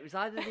 It was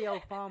either the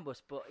old farm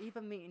bus, but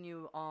even meeting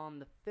you on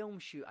the film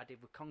shoot I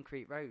did with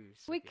Concrete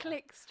Rose. We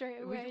clicked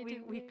straight away.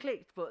 We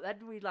clicked, but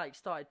then we like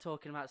started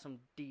talking about some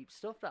deep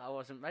stuff that I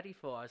wasn't ready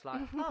for. I was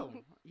like, oh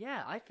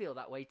yeah, I feel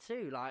that way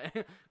too.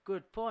 Like,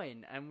 good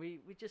point. And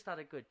we just had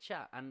a good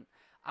chat, and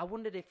I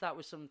wondered if that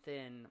was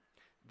something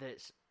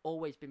that's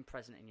always been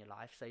present in your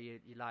life. So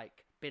you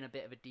like been a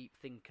bit of a deep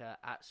thinker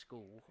at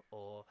school,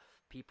 or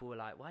people were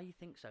like, why you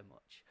think so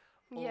much?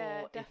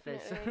 Yeah, or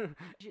definitely.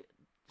 If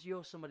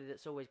you're somebody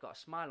that's always got a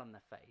smile on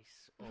their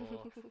face,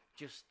 or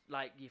just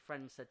like your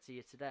friend said to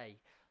you today,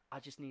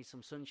 I just need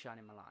some sunshine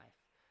in my life.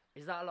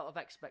 Is that a lot of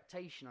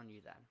expectation on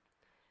you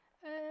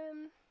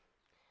then?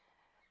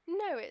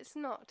 No, it's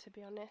not, to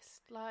be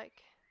honest.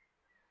 Like,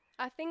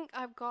 I think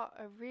I've got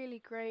a really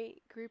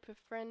great group of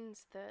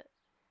friends that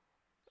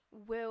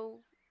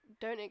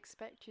don't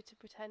expect you to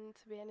pretend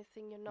to be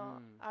anything you're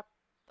not.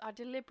 I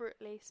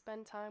deliberately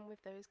spend time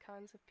with those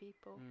kinds of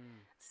people.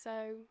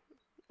 So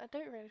I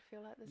don't really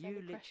feel like there's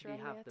any pressure on me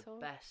at all. You literally have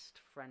the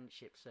best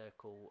friendship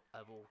circle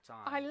of all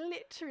time. I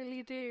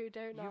literally do,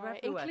 don't You're I?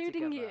 everywhere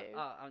Including together.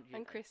 you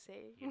and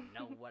Chrissy. You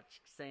know what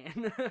you're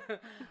saying.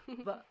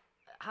 But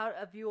how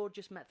have you all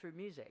just met through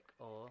music,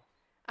 or?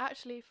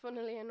 Actually,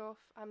 funnily enough,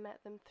 I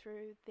met them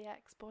through the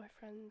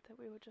ex-boyfriend that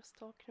we were just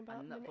talking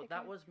about. But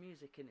that was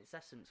music in its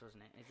essence,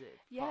 wasn't it? Is it?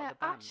 Yeah, part of the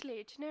band?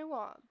 actually, do you know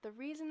what? The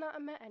reason that I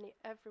met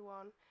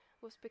everyone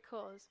was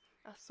because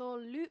I saw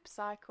Loop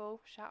Cycle.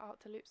 Shout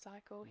out to Loop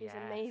Cycle, he's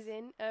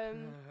amazing.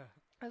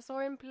 I saw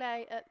him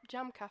play at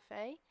Jam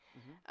Cafe,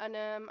 and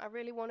I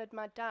really wanted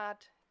my dad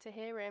to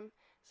hear him.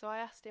 So I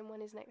asked him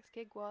when his next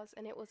gig was,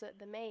 and it was at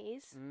the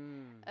Maze,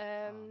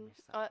 at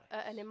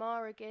an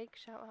Imara gig.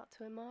 Shout out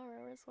to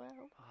Imara as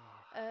well.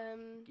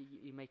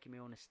 You're making me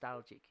all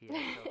nostalgic here,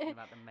 talking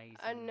about the Maze.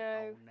 I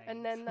know,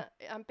 and then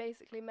I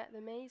basically met the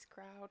Maze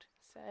crowd.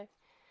 So,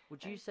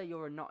 would you say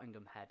you're a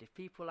Nottingham head? If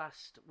people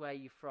asked where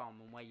you're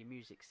from and where your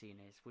music scene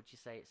is, would you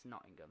say it's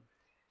Nottingham?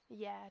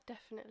 Yeah,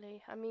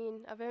 definitely. I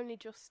mean, I've only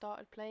just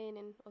started playing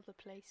in other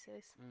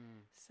places,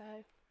 so.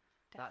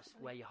 That's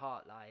where your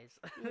heart lies.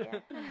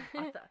 Yeah.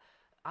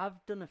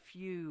 I've done a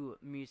few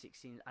music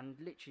scenes and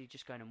literally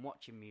just going and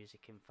watching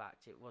music. In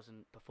fact, it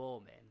wasn't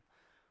performing.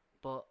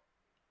 But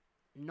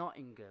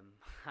Nottingham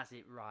has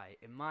it right.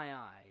 In my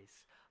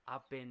eyes,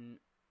 I've been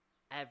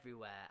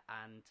everywhere,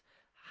 and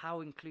how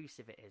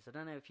inclusive it is. I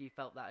don't know if you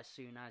felt that as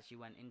soon as you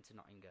went into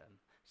Nottingham,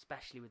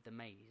 especially with the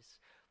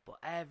Maze. But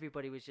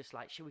everybody was just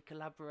like, should we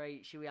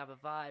collaborate? Should we have a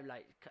vibe?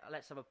 Like,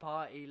 let's have a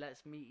party.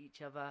 Let's meet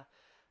each other.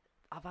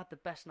 I've had the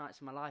best nights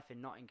of my life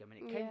in Nottingham,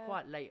 and it came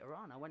quite later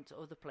on. I went to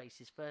other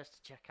places first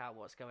to check out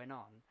what's going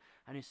on,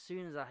 and as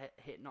soon as I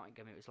hit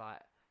Nottingham, it was like,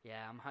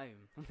 yeah, I'm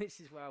home. This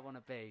is where I want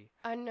to be.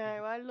 I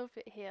know, I love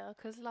it here,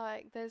 because,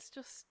 like, there's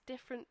just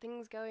different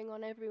things going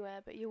on everywhere,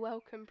 but you're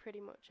welcome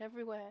pretty much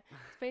everywhere.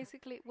 It's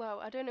basically,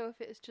 well, I don't know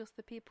if it's just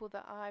the people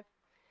that I've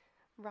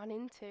ran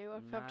into, or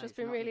if I've just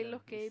been really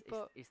lucky,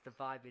 but... It's the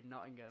vibe in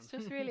Nottingham. It's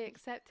just really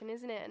accepting,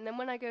 isn't it? And then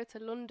when I go to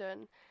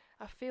London,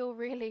 I feel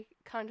really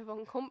kind of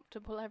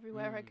uncomfortable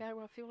everywhere I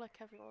go. I feel like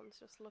everyone's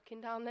just looking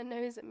down their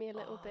nose at me a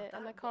little bit,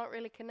 and I can't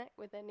really connect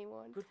with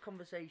anyone. Good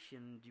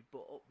conversation you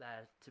brought up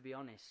there, to be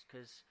honest,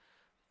 because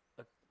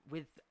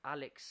with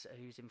Alex,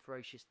 who's in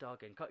Ferocious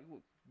Dog, and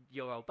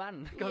your old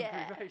band,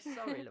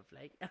 sorry,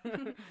 lovely.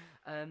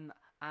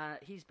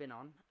 He's been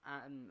on,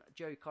 and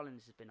Joe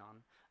Collins has been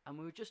on, and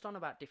we were just on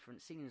about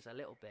different scenes a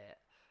little bit,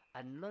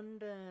 and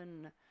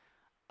London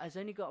has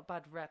only got a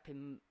bad rep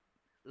in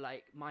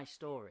like my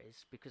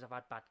stories because I've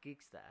had bad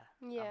gigs there.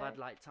 Yeah. I've had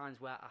like times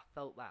where I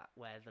felt that,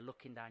 where they're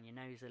looking down your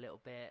nose a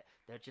little bit,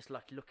 they're just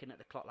like looking at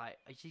the clock like,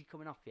 is he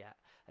coming off yet?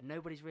 And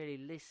nobody's really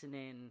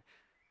listening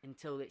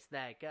until it's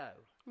their go.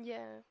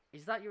 Yeah.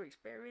 Is that your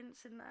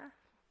experience in there?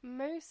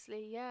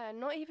 Mostly, yeah.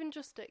 Not even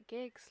just at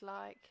gigs,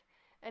 like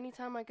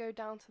anytime I go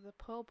down to the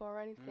pub or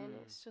anything,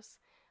 it's just,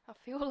 I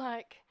feel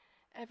like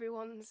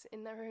everyone's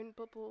in their own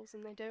bubbles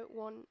and they don't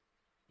want.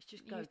 It's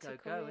just go,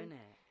 isn't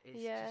it? It's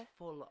just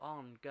full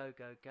on go.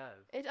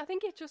 I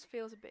think it just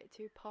feels a bit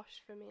too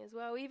posh for me as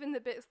well. Even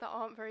the bits that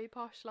aren't very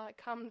posh, like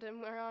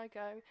Camden, where I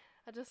go,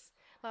 I just,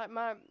 like,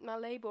 my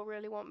label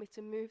really want me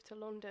to move to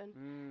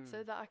London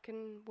so that I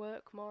can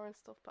work more and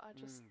stuff, but I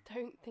just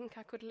don't think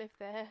I could live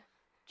there.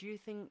 Do you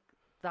think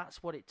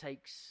that's what it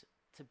takes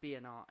to be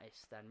an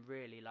artist then,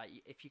 really? Like,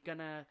 if you're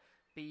gonna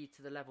be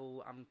to the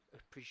level I'm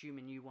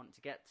presuming you want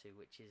to get to,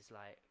 which is,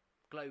 like,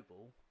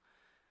 global,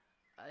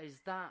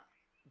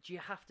 do you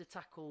have to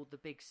tackle the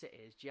big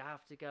cities? Do you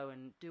have to go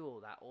and do all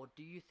that? Or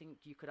do you think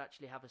you could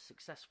actually have a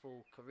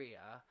successful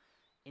career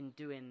in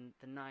doing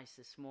the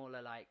nicer,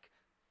 smaller, like,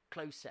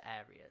 closer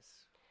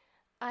areas?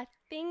 I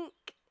think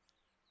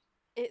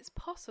it's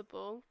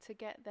possible to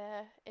get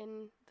there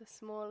in the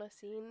smaller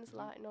scenes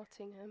like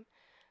Nottingham,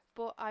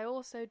 but I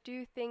also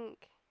do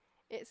think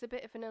it's a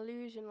bit of an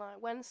illusion.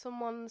 Like, when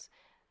someone's,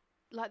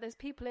 like, there's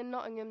people in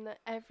Nottingham that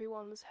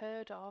everyone's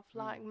heard of,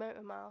 like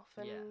Motormouth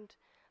and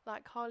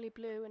like Harley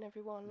Blue and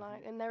everyone,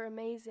 like, and they're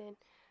amazing.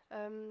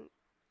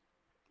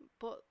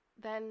 But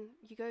then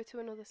you go to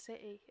another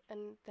city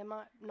and there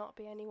might not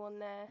be anyone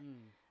there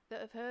that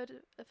have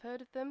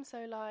heard of them.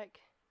 So, like,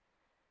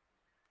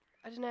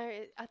 I don't know.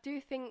 I do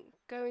think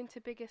going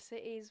to bigger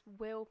cities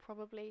will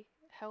probably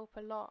help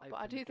a lot, but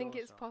I do think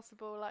it's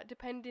possible. Like,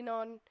 depending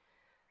on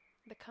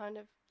the kind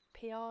of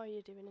PR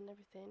you're doing and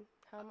everything,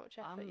 how much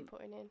effort you're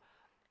putting in.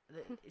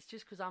 It's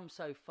just because I'm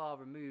so far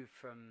removed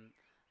from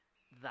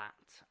that.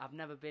 I've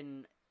never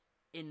been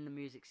in the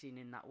music scene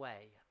in that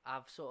way.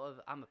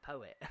 I'm a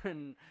poet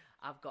and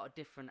I've got a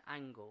different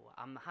angle.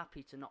 I'm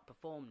happy to not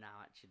perform now,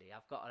 actually.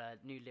 I've got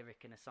a new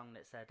lyric in a song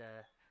that said,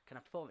 can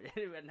I perform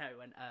it? No,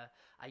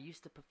 I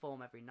used to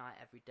perform every night,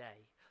 every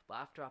day, but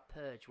after I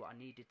purged what I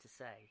needed to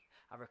say,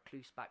 I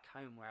recluse back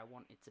home where I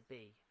wanted to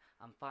be.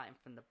 I'm fighting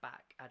from the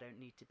back. I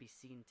don't need to be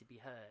seen to be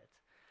heard.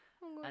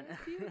 Oh,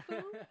 that's beautiful.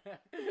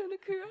 I'm gonna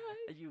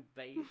cry. You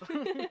babe.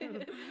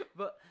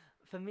 But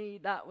for me,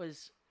 that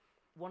was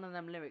one of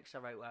them lyrics I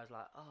wrote where I was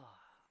like, oh,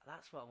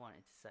 that's what I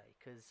wanted to say,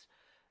 because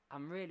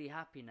I'm really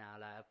happy now.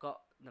 Like, I've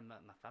got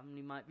my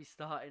family might be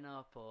starting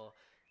up, or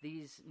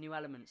these new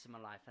elements in my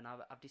life, and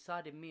I've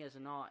decided, me as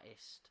an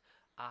artist,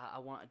 I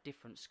want a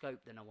different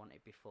scope than I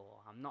wanted before.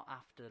 I'm not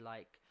after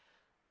like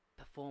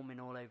performing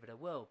all over the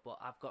world, but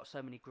I've got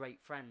so many great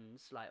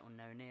friends like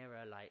Unknown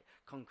Era, like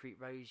Concrete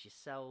Rose,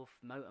 yourself,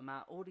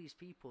 Motormat, all these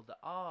people that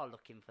are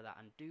looking for that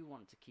and do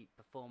want to keep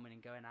performing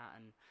and going out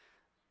and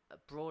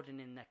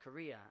broadening their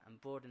career and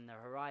broadening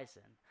their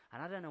horizon.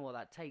 And I don't know what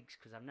that takes,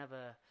 because I've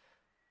never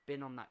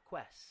been on that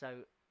quest. So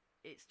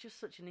it's just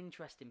such an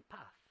interesting path.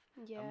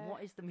 Yeah. And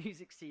what is the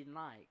music scene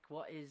like?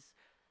 What is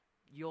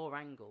your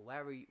angle?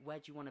 Where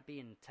do you want to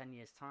be in 10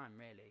 years' time,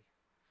 really?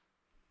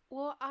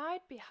 Well,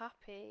 I'd be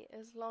happy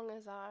as long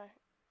as I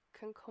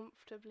can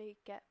comfortably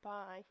get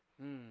by.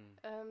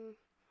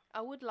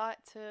 I would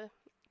like to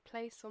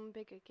play some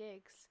bigger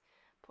gigs,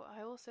 but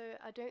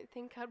I don't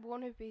think I'd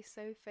want to be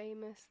so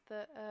famous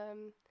that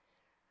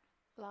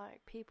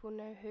like people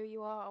know who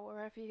you are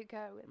wherever you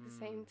go at the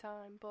same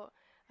time. But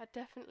I'd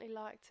definitely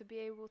like to be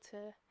able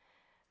to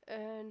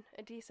earn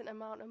a decent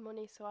amount of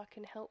money so I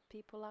can help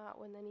people out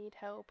when they need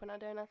help, and I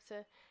don't have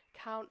to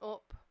count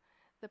up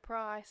the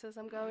price as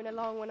I'm going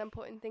along when I'm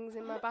putting things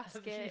in my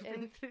basket.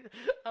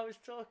 I was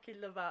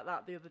talking about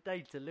that the other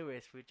day to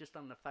Lewis. We were just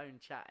on the phone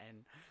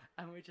chatting,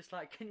 and we're just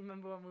like, can you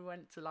remember when we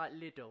went to like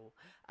Lidl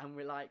and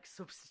we're like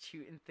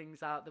substituting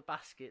things out the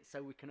basket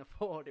so we can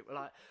afford it? We're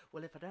like,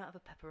 well, if I don't have a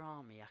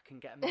pepperami, I can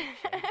get a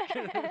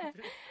milkshake.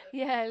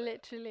 Yeah,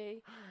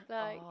 literally.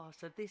 Like, oh,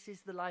 so this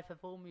is the life of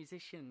all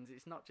musicians.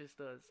 It's not just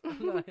us.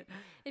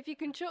 If you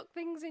can chuck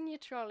things in your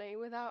trolley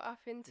without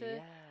having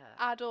to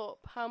add up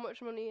how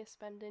much money you're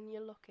spending,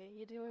 you're lucky.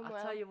 You're doing well.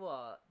 I tell you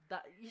what,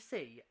 that you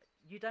see,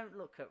 you don't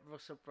look at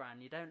Russell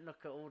Brand, you don't look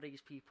at all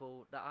these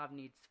people that I've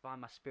needed to find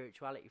my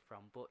spirituality from,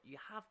 but you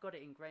have got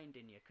it ingrained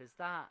in you, because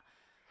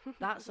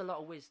that's a lot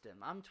of wisdom.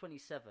 I'm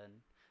 27,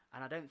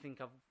 and I don't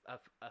think I've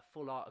a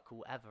full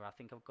article ever. I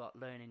think I've got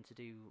learning to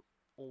do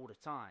all the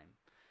time.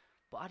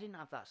 But I didn't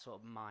have that sort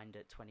of mind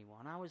at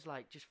 21. I was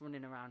like just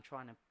running around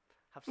trying to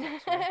have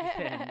sex with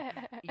everything,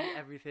 eat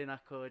everything I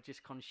could,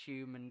 just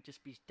consume and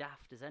just be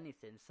daft as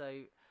anything.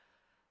 So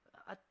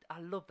I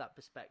love that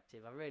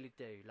perspective. I really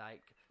do.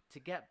 Like, to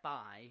get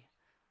by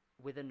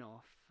with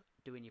enough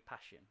doing your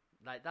passion.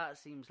 Like, that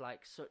seems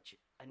like such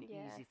an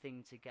easy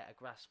thing to get a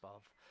grasp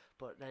of.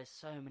 But there's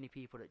so many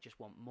people that just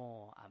want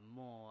more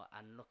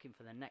and looking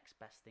for the next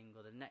best thing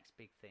or the next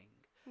big thing.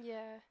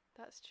 Yeah,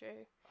 that's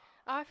true.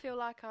 I feel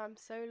like I'm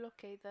so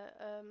lucky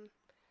that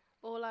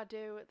all I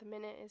do at the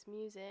minute is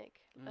music.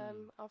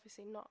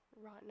 Obviously not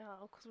right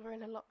now because we're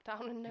in a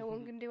lockdown and no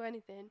one can do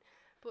anything.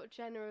 But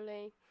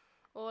generally,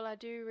 all I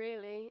do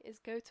really is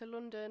go to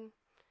London,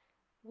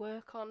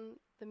 work on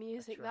the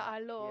music that I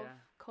love,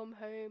 come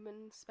home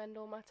and spend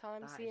all my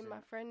time seeing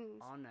my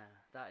friends. Honour.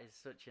 That is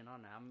such an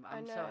honour.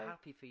 I'm so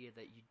happy for you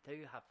that you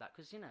do have that,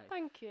 because, you know,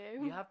 thank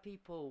you. You have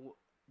people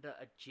that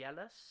are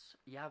jealous.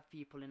 You have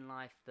people in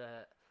life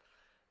that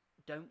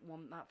don't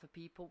want that for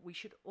people. We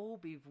should all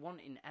be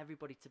wanting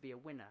everybody to be a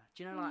winner.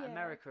 Do you know, like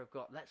America have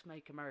got Let's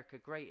Make America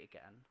Great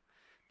Again.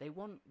 They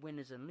want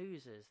winners and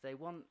losers. They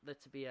want there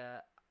to be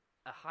a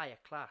higher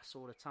class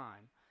all the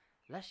time.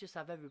 Let's just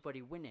have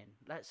everybody winning.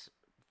 Let's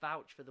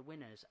vouch for the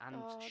winners, and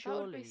surely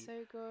that would be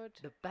so good.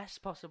 The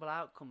best possible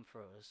outcome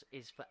for us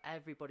is for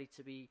everybody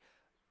to be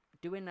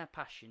doing their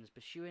passions,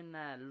 pursuing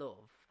their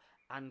love,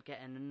 and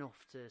getting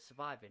enough to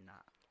survive in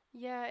that.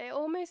 Yeah, it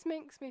almost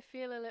makes me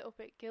feel a little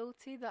bit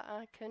guilty that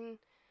I can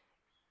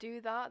do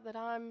that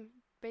I'm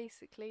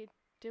basically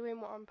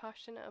doing what I'm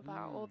passionate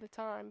about all the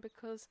time,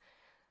 because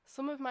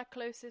some of my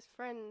closest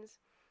friends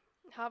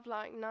have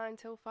like 9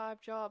 till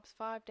 5 jobs,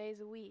 5 days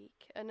a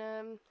week, and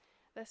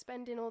they're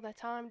spending all their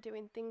time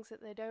doing things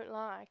that they don't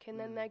like, and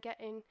then they're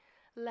getting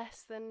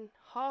less than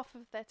half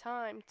of their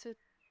time to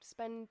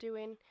spend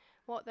doing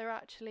what they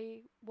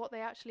actually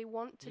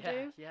want to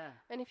do. Yeah.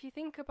 And if you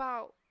think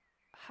about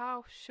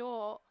how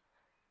short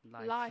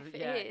life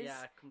is,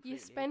 you're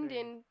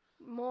spending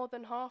more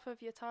than half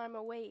of your time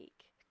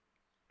awake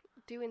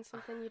doing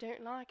something you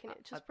don't like, and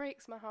it just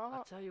breaks my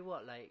heart. I tell you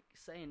what, like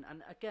saying,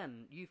 and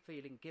again, you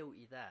feeling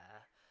guilty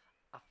there,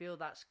 I feel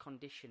that's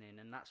conditioning,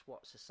 and that's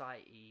what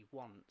society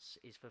wants,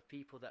 is for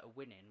people that are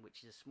winning,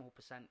 which is a small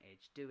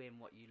percentage, doing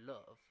what you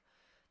love.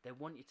 They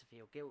want you to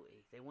feel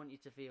guilty. They want you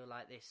to feel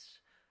like this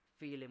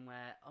feeling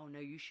where, oh no,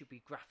 you should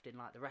be grafting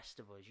like the rest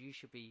of us. You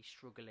should be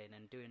struggling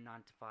and doing 9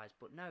 to 5s.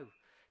 But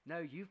no,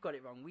 you've got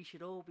it wrong. We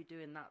should all be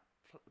doing that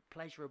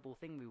pleasurable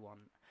thing we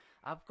want.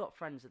 I've got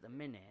friends at the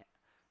minute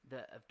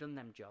that have done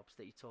them jobs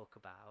that you talk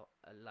about,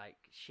 like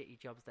shitty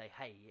jobs they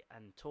hate,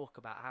 and talk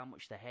about how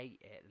much they hate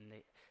it, and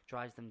it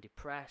drives them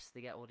depressed.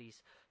 They get all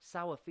these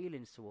sour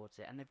feelings towards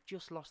it, and they've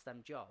just lost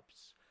them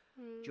jobs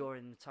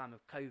during the time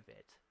of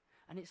COVID.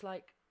 And it's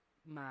like,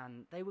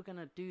 man, they were going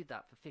to do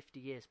that for 50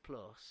 years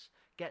plus,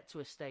 get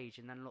to a stage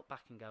and then look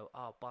back and go,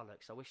 oh,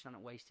 bollocks, I wish I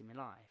hadn't wasted my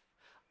life.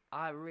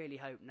 I really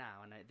hope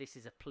now, and this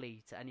is a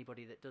plea to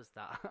anybody that does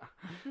that,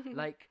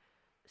 like,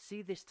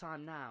 see this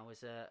time now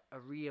as a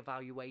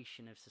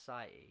re-evaluation of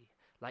society.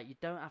 Like, you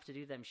don't have to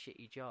do them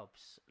shitty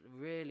jobs.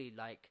 Really,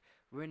 like,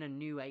 we're in a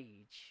new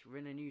age. We're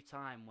in a new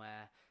time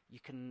where you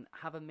can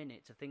have a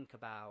minute to think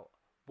about,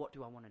 what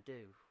do I want to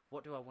do?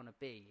 What do I want to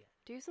be?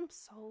 Do some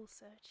soul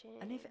searching.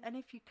 And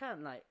if you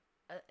can, like,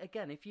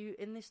 again, if you,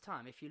 in this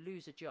time, if you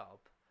lose a job,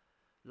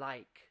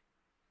 like,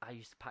 I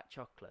used to pack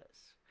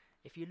chocolates.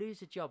 If you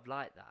lose a job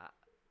like that,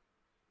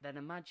 then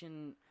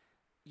imagine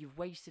you've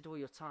wasted all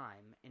your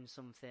time in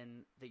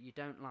something that you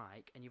don't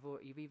like, and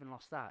you've even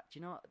lost that. Do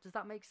you know? Does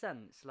that make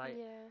sense? Like,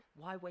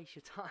 why waste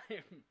your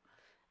time?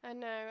 I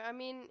know. I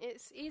mean,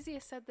 it's easier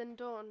said than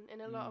done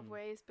in a lot of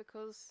ways,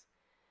 because,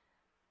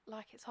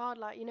 like, it's hard.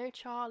 Like, you know,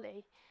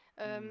 Charlie.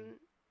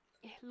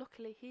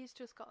 Luckily, he's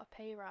just got a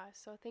pay rise,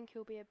 so I think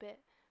he'll be a bit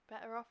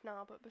better off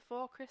now. But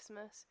before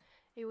Christmas,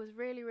 he was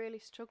really, really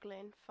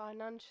struggling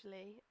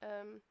financially,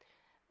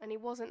 and he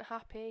wasn't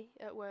happy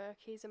at work.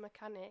 He's a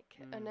mechanic,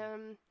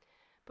 and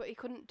but he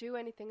couldn't do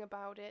anything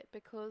about it,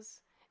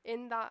 because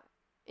in that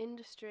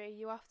industry,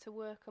 you have to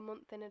work a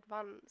month in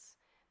advance.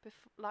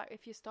 Like,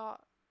 if you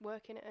start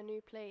working at a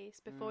new place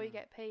before you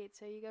get paid,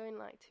 so you go in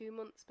like 2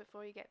 months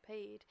before you get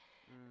paid,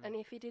 and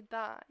if he did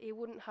that, he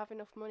wouldn't have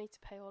enough money to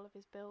pay all of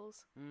his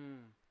bills.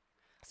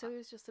 So he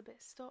was just a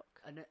bit stuck.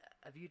 And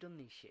have you done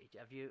these shitty?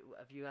 Have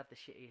you had the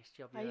shittiest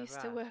job you I ever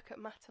used to work at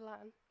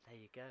Matalan. There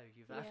you go.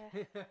 You've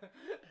had.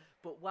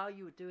 But while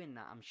you were doing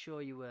that, I'm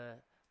sure you were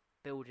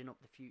building up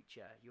the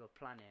future. You were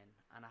planning,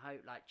 and I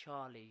hope, like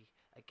Charlie,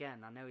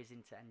 again, I know he's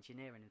into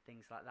engineering and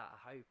things like that.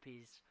 I hope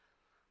he's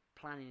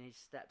planning his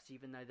steps,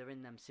 even though they're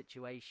in them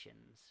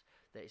situations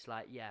that it's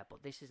like, yeah,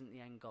 but this isn't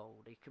the end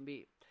goal. It can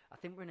be. I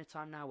think we're in a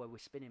time now where we're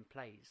spinning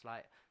plates.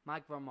 Like my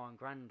grandma and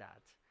granddad,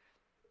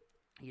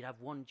 you'd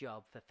have one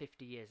job for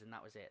 50 years and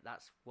that was it.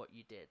 That's what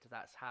you did.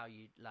 That's how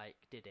you like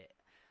did it.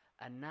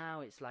 And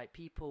now it's like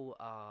people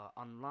are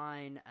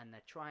online and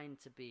they're trying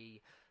to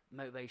be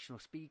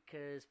motivational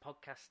speakers,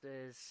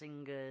 podcasters,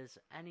 singers,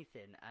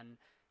 anything. And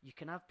you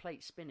can have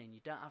plates spinning. You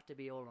don't have to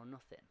be all or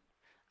nothing.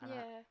 And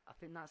I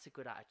think that's a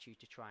good attitude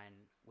to try and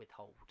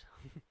withhold.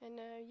 I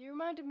know. You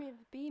reminded me of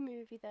the Bee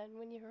Movie then,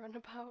 when you were on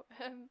about...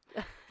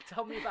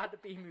 Tell me about the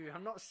Bee Movie.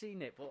 I've not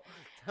seen it, but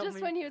just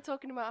when you were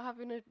talking about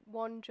having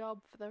one job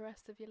for the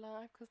rest of your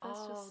life,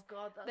 because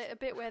there's a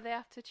bit where they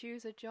have to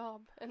choose a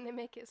job, and they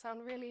make it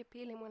sound really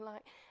appealing when,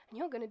 like, and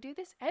you're going to do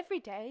this every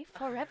day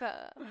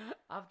forever.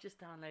 I've just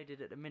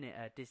downloaded at the minute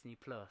Disney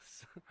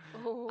Plus.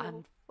 Oh.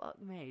 And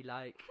fuck me,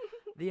 like...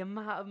 The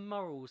amount of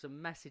morals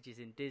and messages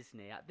in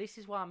Disney. This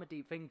is why I'm a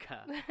deep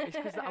thinker. It's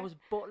because I was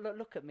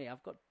look at me.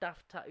 I've got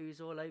daft tattoos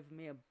all over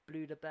me. And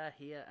Blue the Bear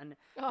here. And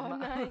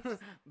nice.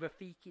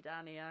 Rafiki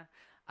down here.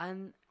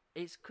 And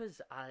it's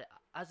because I,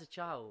 as a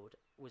child,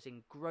 was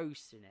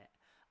engrossed in it.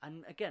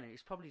 And again,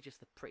 it's probably just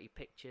the pretty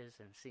pictures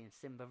and seeing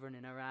Simba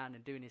running around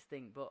and doing his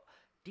thing. But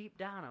deep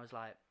down, I was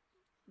like,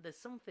 there's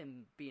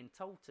something being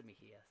told to me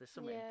here. There's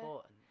something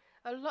important.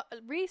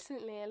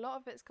 Recently, a lot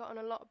of it's gotten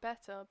a lot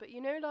better, but you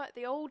know, like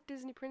the old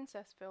Disney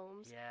princess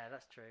films. Yeah,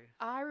 that's true.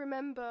 I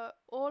remember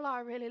all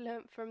I really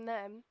learnt from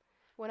them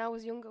when I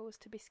was younger was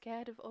to be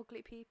scared of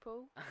ugly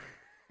people,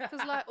 because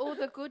like all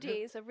the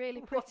goodies are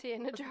really pretty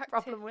and attractive.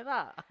 What's the problem with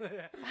that?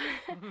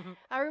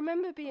 I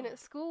remember being at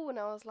school when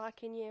I was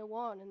like in year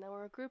 1, and there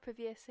were a group of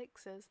year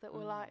 6s that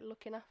were like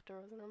looking after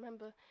us, and I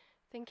remember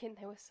thinking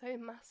they were so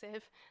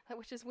massive,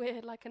 which is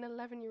weird, like an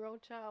 11-year-old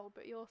child,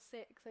 but you're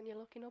 6 and you're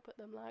looking up at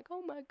them like,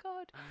 oh my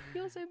god,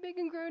 you're so big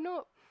and grown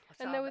up.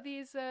 And there were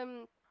these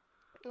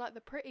like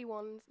the pretty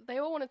ones, they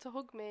all wanted to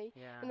hug me,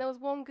 and there was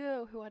one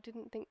girl who I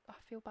didn't think, I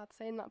feel bad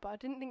saying that, but I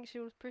didn't think she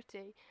was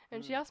pretty,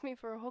 and she asked me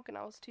for a hug and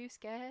I was too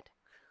scared.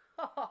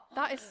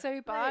 That is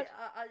so bad.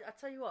 Mate, I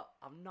tell you what,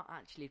 I've not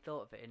actually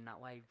thought of it in that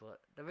way, but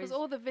there is... Because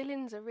all the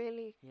villains are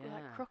really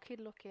like crooked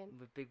looking.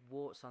 With big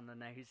warts on their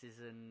noses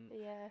and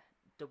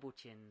double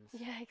chins.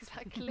 Yeah,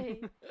 exactly.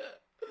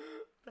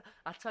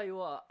 I tell you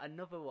what,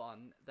 another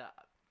one that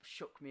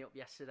shook me up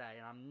yesterday,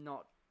 and I'm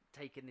not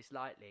taking this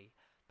lightly,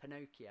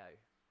 Pinocchio.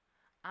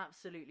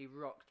 Absolutely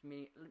rocked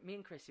me. Me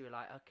and Chrissy were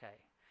like, okay,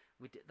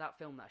 we did that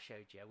film that I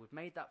showed you. We've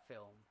made that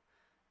film.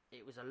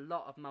 It was a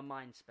lot of my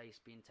mind space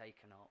being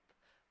taken up.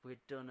 We'd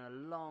done a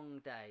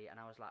long day, and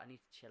I was like, I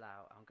need to chill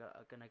out. I'm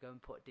going to go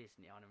and put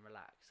Disney on and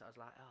relax. So I was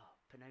like, oh,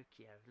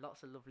 Pinocchio.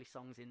 Lots of lovely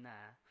songs in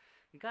there.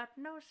 You got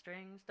no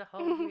strings to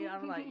hold me.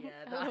 I'm like,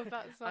 yeah, I love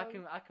that song.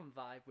 I can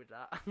vibe with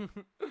that.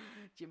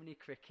 Jiminy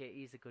Cricket,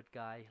 he's a good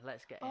guy.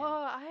 Let's get in.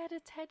 Oh, I had a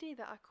teddy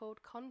that I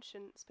called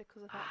Conscience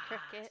because of that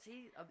cricket.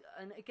 See,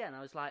 and again,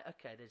 I was like,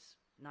 okay, there's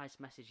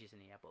nice messages in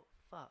here, but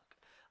fuck.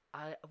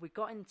 We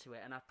got into it,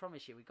 and I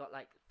promise you, we got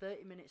like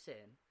 30 minutes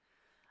in,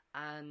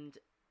 and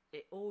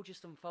it all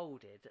just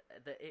unfolded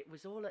that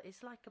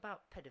it's like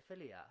about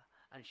pedophilia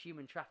and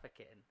human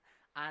trafficking.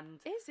 And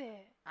is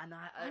it? And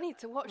I need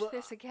to watch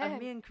this again. And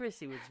me and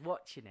Chrissy was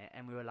watching it,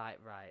 and we were like,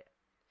 right,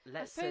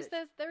 let's. I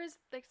suppose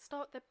they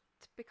start to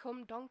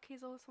become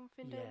donkeys or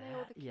something, don't they?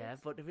 All the kids? Yeah,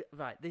 but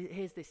right,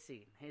 here's this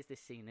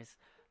scene. Is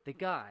the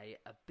guy,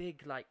 a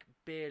big like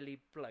burly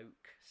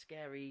bloke,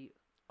 scary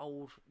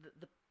old,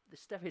 the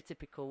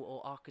stereotypical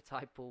or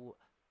archetypal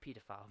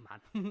paedophile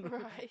man.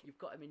 Right. You've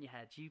got him in your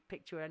head. You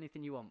picture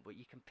anything you want, but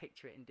you can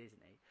picture it in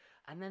Disney.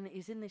 And then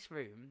he's in this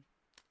room,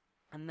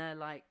 and they're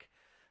like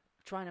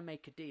trying to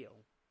make a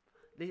deal.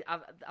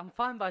 I'm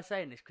fine by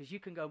saying this because you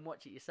can go and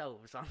watch it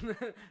yourselves.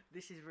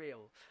 This is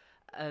real.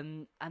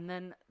 And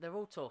then they're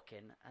all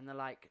talking, and they're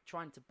like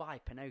trying to buy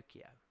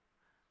Pinocchio,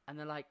 and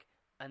they're like,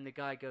 and the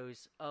guy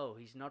goes, "Oh,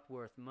 he's not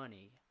worth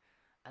money,"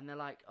 and they're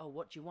like, "Oh,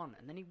 what do you want?"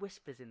 And then he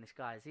whispers in this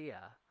guy's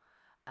ear,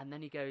 and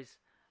then he goes,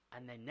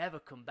 "And they never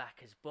come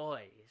back as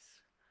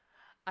boys."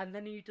 And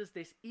then he does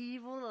this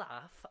evil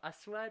laugh, I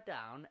swear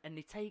down, and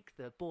they take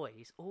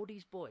all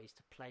these boys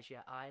to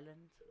Pleasure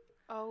Island.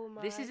 Oh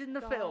my! This is in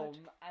the God. film,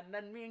 and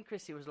then me and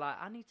Chrissy was like,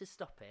 "I need to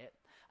stop it,"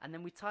 and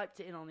then we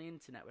typed it in on the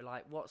internet. We're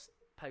like, "What's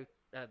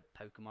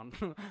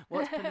Pokemon?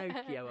 What's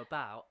Pinocchio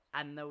about?"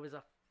 And there was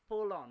a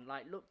full-on,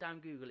 like, look down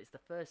Google. It's the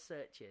first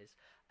searches,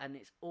 and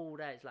it's all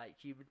there. It's like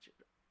it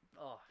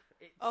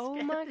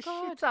scared my the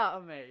God. shit out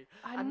of me.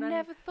 I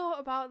never thought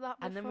about that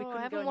before. And then we couldn't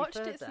I haven't go watched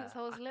any it further. since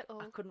I was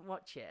little. I couldn't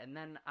watch it, and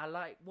then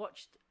I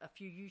watched a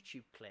few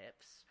YouTube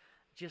clips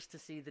just to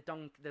see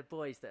the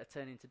boys that are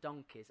turning into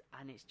donkeys,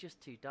 and it's just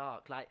too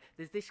dark. Like,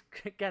 there's this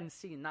again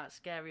scene, that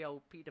scary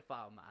old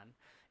paedophile man.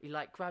 He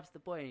like grabs the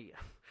boy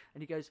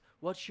and he goes,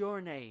 "What's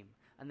your name?"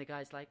 And the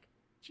guy's like,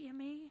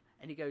 "Jimmy,"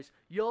 and he goes,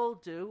 "You'll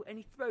do," and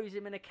he throws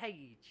him in a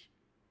cage.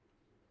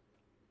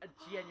 A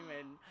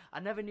genuine. I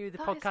never knew the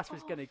That podcast is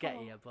was going to get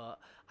awful. here, but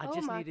I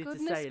just needed to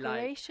say,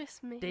 like,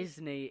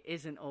 Disney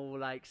isn't all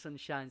like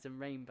sunshines and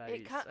rainbows.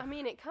 It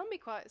can be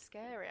quite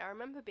scary. I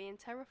remember being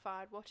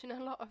terrified watching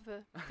a lot of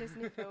the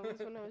Disney films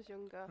when I was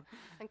younger.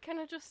 And can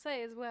I just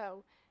say as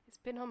well, it's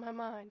been on my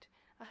mind.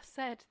 I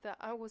said that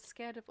I was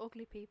scared of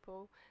ugly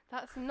people.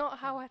 That's not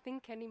how I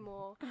think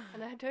anymore.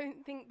 And I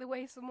don't think the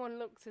way someone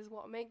looks is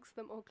what makes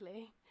them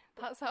ugly.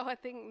 That's how I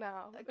think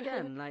now.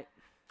 Again, like,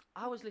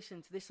 I was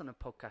listening to this on a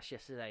podcast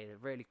yesterday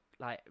that really,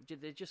 like,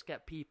 they just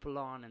get people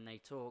on and they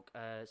talk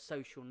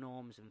social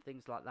norms and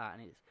things like that,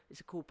 and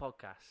it's a cool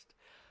podcast.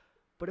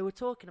 But they were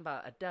talking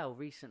about Adele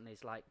recently.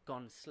 It's like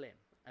gone slim.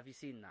 Have you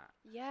seen that?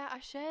 Yeah, I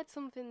shared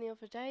something the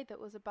other day that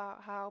was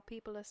about how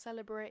people are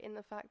celebrating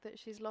the fact that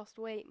she's lost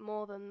weight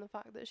more than the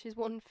fact that she's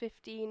won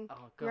 15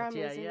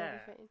 Grammys and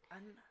everything.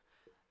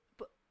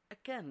 But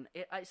again,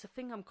 it's a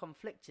thing I'm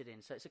conflicted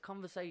in. So it's a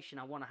conversation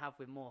I want to have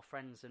with more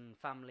friends and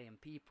family and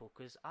people,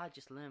 because I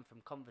just learn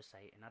from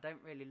conversating. I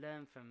don't really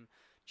learn from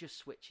just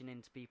switching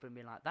into people and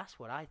being like, "That's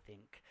what I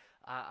think."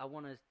 I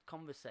want to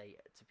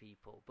conversate to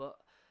people, but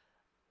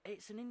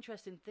it's an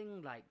interesting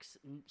thing, like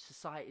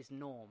society's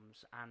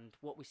norms and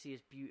what we see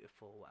as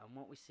beautiful and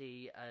what we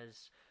see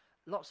as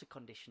lots of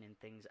conditioning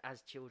things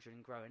as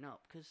children growing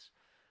up. Because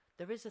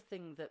there is a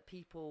thing that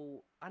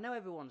people, I know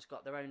everyone's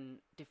got their own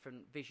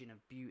different vision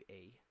of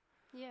beauty.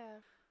 Yeah.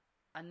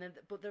 And then,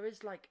 but there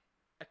is like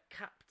a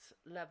capped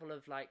level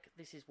of like,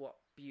 this is what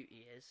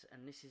beauty is,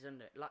 and this is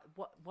under. Like,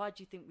 why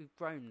do you think we've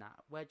grown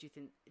that? Do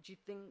you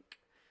think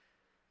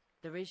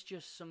there is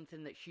just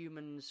something that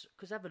humans,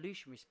 because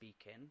evolutionary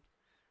speaking,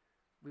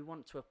 we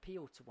want to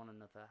appeal to one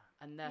another,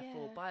 and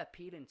therefore by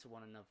appealing to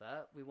one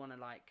another, we want to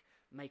like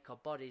make our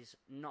bodies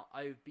not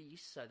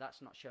obese, so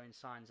that's not showing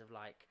signs of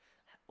like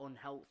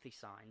unhealthy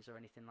signs or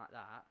anything like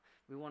that.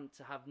 We want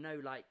to have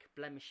no like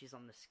blemishes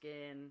on the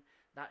skin,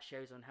 that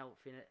shows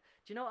unhealthy. Do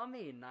you know what I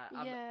mean?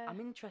 Like, I'm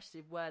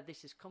interested where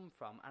this has come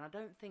from, and I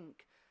don't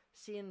think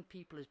seeing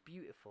people as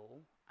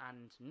beautiful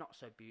and not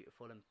so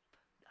beautiful and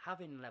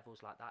having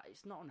levels like that,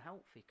 it's not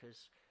unhealthy,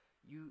 because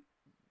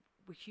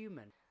we're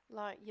human.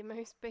 Like, your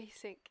most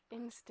basic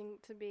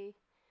instinct to be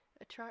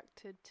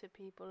attracted to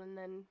people, and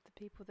then the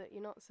people that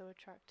you're not so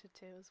attracted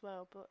to as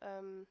well. But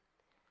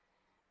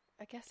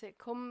I guess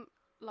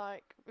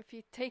like, if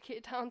you take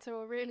it down to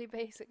a really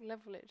basic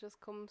level, it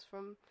just comes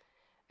from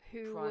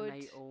who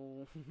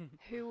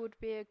would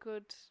be a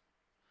good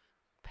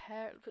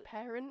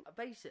parent.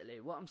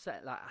 Basically, what I'm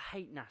saying, like, I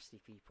hate nasty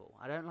people.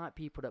 I don't like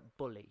people that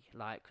bully,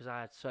 like, because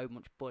I had so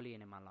much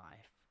bullying in my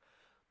life.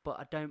 But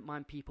I don't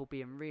mind people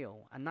being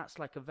real. And that's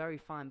like a very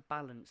fine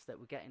balance that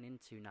we're getting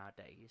into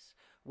nowadays,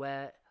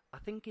 where I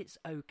think it's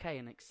okay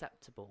and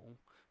acceptable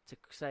to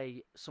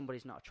say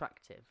somebody's not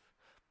attractive.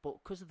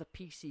 But because of the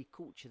PC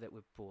culture that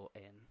we've brought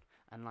in,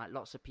 and like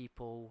lots of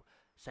people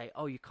say,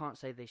 "Oh, you can't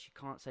say this, you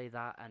can't say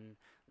that," and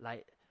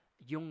like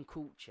young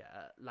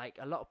culture, like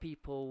a lot of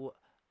people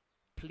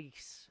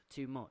police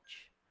too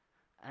much.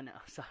 And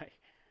sorry.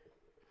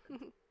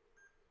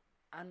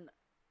 And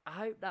I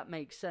hope that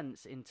makes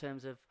sense in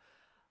terms of,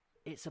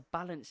 it's a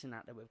balancing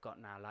act that we've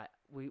got now. Like,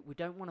 we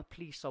don't want to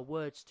police our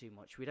words too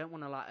much. We don't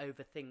want to like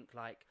overthink,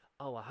 like,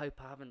 "Oh, I hope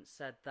I haven't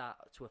said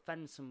that to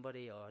offend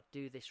somebody or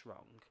do this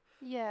wrong."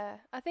 Yeah,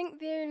 I think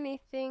the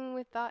only thing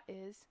with that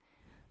is,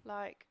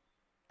 like,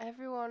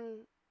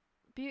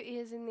 beauty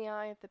is in the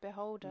eye of the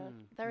beholder.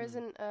 There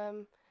isn't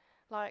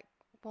like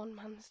one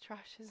man's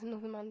trash is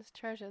another man's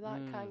treasure,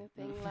 that kind of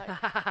thing. Like,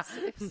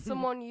 if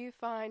someone you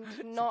find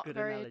not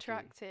very analogy.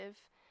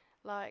 attractive,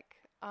 like,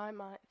 I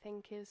might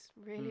think is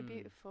really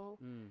beautiful.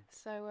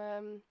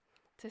 So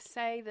to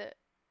say that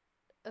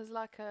as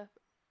like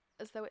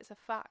as though it's a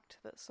fact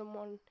that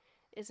someone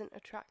isn't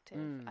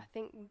attractive. I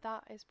think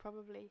that is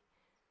probably...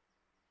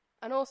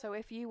 And also,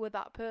 if you were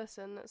that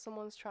person that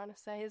someone's trying to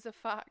say is a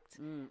fact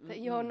that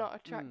you're not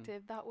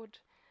attractive, that would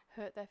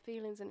hurt their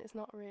feelings, and it's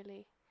not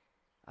really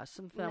That's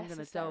something I'm going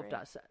to delve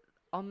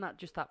on that,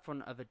 just that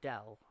front of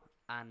Adele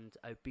and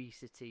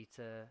obesity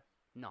to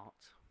not.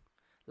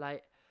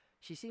 Like,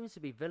 she seems to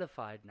be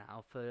vilified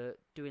now for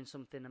doing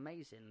something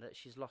amazing, that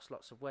she's lost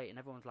lots of weight, and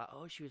everyone's like,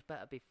 oh, she was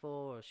better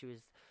before,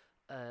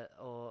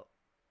 or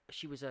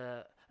she was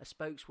a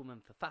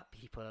spokeswoman for fat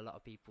people, a lot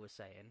of people were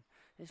saying.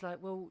 It's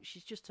like, well,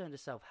 she's just turned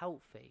herself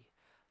healthy.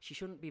 She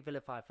shouldn't be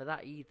vilified for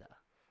that either.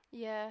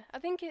 Yeah, I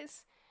think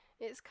it's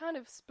kind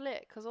of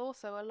split, because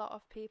also a lot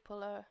of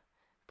people are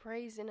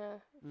praising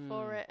her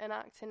for it and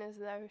acting as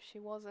though she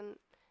wasn't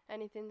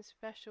anything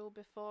special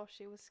before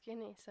she was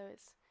skinny, so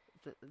it's...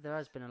 There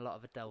has been a lot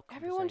of Adele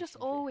conversation. Everyone just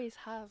always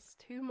has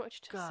too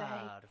much to say.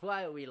 God,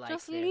 why are we like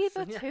just this? Leave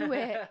her to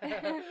it.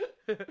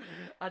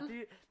 I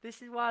do.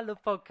 This is why I love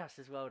podcasts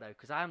as well, though,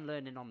 because I'm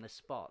learning on the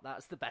spot.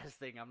 That's the best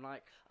thing. I'm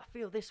like, I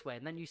feel this way,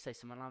 and then you say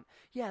something, I'm like,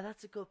 yeah,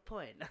 that's a good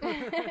point.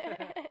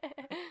 Yeah.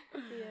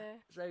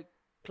 So,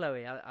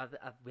 Chloe,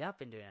 we have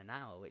been doing an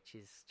hour, which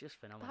is just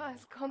phenomenal. That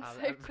has gone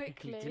so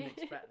quickly. I didn't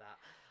expect that.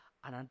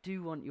 And I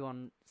do want you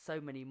on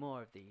so many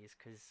more of these,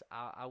 because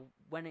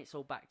when it's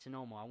all back to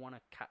normal, I want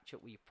to catch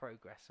up with your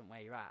progress and where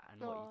you're at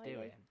and what you're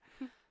doing.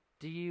 Yeah.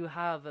 Do you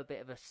have a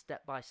bit of a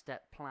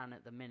step-by-step plan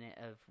at the minute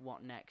of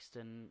what next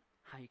and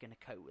how you're going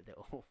to cope with it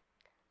all?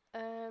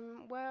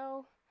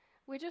 Well,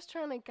 we're just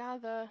trying to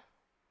gather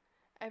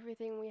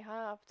everything we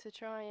have to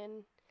try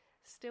and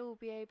still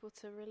be able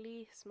to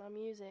release my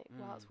music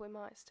whilst we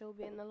might still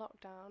be in the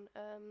lockdown.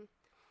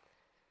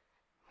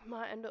 We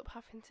might end up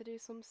having to do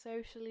some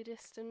socially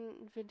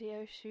distant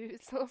video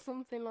shoots or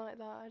something like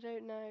that. I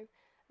don't know.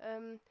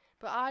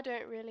 But I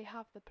don't really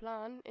have the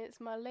plan.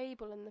 It's my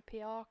label and the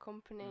PR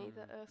company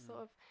that are sort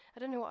of... I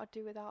don't know what I'd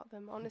do without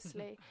them,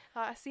 honestly.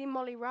 Like, I see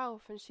Molly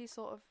Ralph, and she's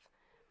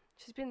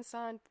been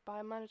signed by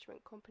a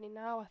management company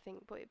now, I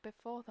think. But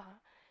before that,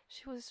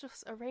 she was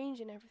just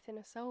arranging everything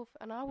herself,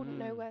 and I wouldn't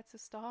know where to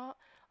start.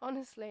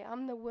 Honestly,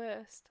 I'm the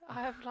worst.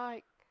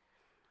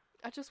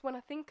 When I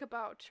think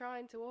about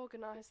trying to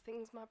organise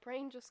things, my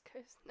brain just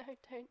goes, no,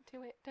 don't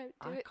do it, don't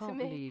do it to me. I can't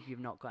believe you've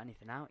not got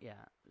anything out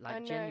yet. Like, I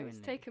know, genuinely. it's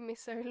taken me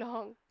so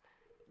long.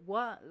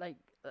 What, like,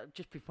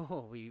 just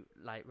before we,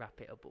 like, wrap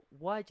it up,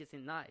 why do you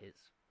think that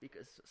is?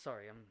 Because,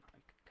 sorry, I'm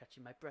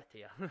catching my breath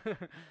here.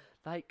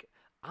 Like,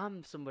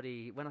 I'm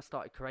somebody, when I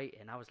started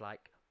creating, I was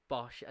like,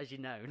 bosh, as you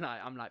know,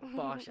 like, I'm like,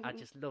 bosh, I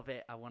just love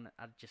it, I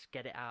just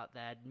get it out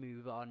there,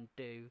 move on,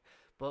 do,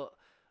 but...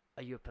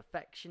 Are you a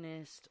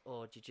perfectionist,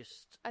 or do you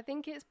just... I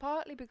think it's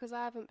partly because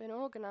I haven't been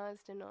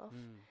organised enough,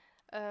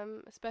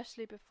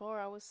 especially before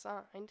I was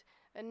signed.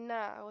 And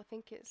now I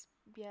think it's,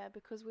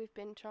 because we've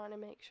been trying to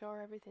make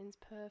sure everything's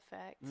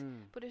perfect.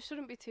 But it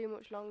shouldn't be too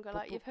much longer,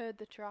 but you've heard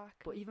the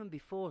track. But even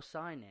before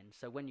signing,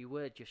 so when you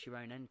were just your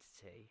own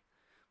entity,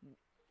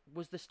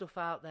 was the stuff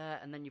out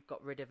there and then you've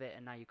got rid of it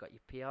and now you've got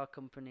your PR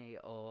company,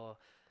 or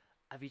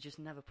have you just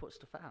never put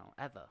stuff out,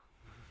 ever?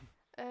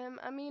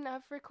 I mean,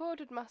 I've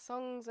recorded my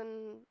songs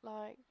and,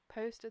 like,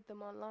 posted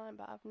them online,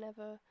 but I've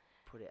never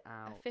put it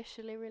out,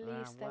 officially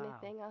released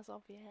anything as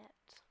of yet.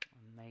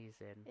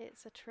 Amazing.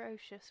 It's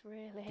atrocious,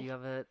 really. Do you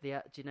have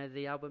do you know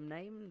the album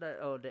name,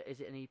 or is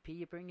it an EP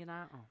you're bringing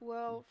out? Oh.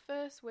 Well,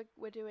 first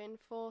we're doing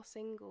 4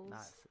 singles.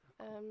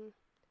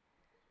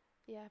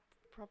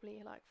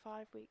 Probably like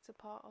 5 weeks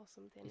apart or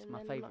something. It's and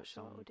my favourite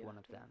song, one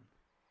of them.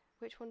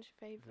 Which one's your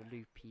favourite? The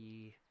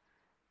loopy,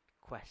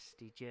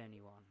 questy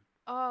journey one.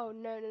 Oh,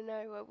 no.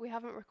 We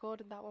haven't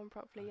recorded that one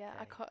properly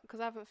yet.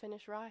 Because I haven't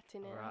finished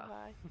writing it, have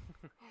I?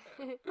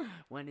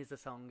 When is a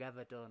song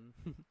ever done?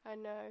 I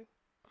know.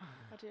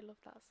 I do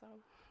love that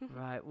song.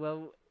 Right,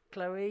 well,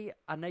 Chloe,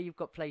 I know you've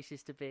got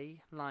places to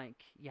be,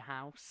 like your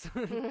house,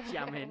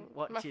 jamming,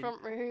 watching... My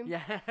front room.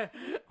 Yeah,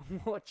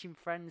 watching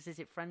Friends. Is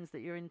it Friends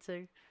that you're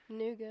into?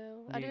 New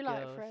Girl. I do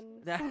like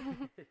Friends.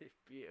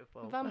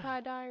 Beautiful.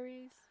 Vampire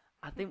Diaries.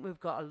 I think we've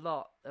got a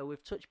lot.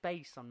 We've touched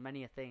base on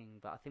many a thing,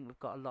 but I think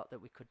we've got a lot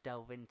that we could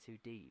delve into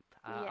deep.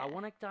 I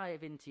want to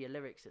dive into your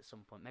lyrics at some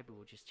point. Maybe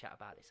we'll just chat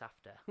about this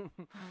after,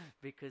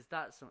 because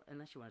that's,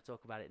 unless you want to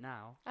talk about it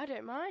now. I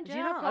don't mind. Do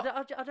you know? I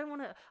don't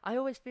want to. I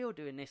always feel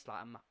doing this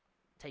like I'm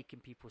taking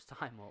people's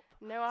time up.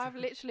 No, I've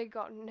literally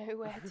got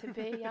nowhere to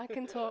be. I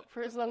can talk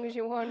for as long as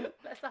you want.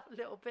 Let's have a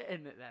little bit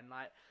in it then,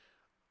 like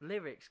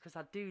lyrics, because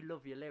I do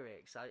love your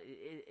lyrics.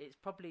 It's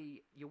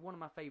probably, you're one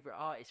of my favourite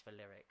artists for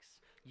lyrics.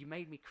 You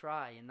made me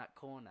cry in that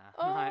corner.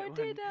 Oh, like,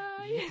 did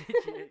I? You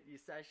did your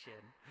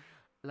session.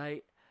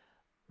 Like,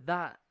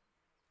 that,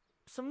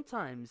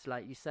 sometimes,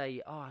 like, you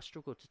say, oh, I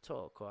struggle to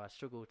talk, or I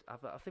struggle...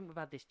 I think we've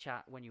had this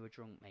chat when you were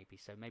drunk, maybe,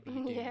 so maybe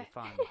you do, you're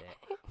fine with it.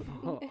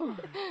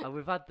 But,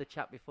 we've had the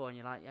chat before, and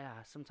you're like,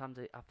 yeah, sometimes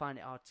I find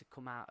it hard to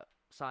come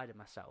outside of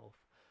myself.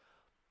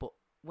 But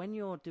when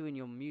you're doing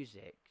your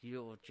music,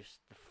 you're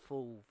just the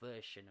full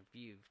version of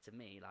you, to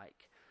me,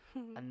 like...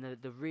 and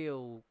the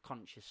real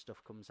conscious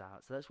stuff comes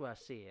out, so that's where I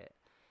see it.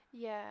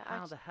 Yeah.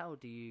 How the hell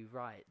do you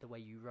write the way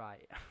you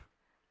write?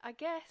 I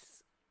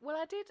guess. Well,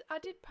 I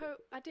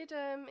did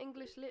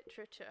English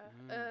literature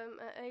at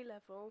A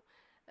level,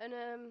 and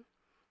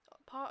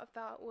part of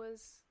that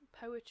was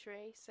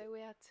poetry. So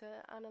we had to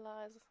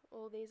analyse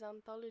all these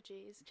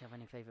anthologies. Do you have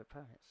any favourite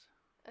poets?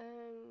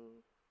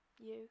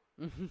 You.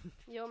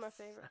 You're my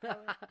favourite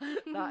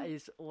poet. That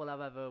is all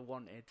I've ever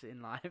wanted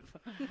in life.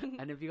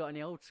 And have you got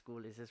any old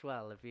schoolers as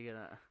well? Have you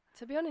gonna?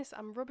 To be honest,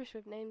 I'm rubbish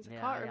with names.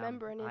 I can't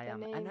remember any of their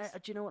names.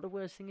 And do you know what the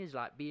worst thing is?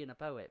 Like, being a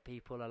poet,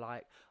 people are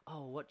like,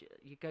 oh, what?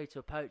 You go to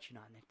a poetry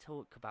night and they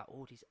talk about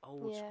all these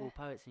old school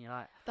poets, and you're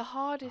like, the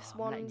hardest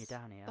I'm letting you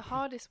down here. The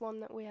hardest one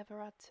that we ever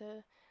had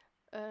to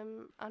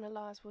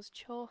analyse was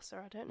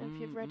Chaucer. I don't know if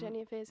you've read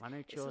any of his. I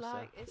know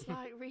Chaucer. It's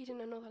like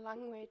reading another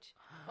language.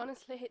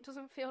 Honestly, it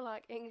doesn't feel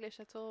like English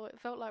at all. It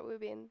felt like we were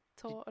being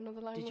taught another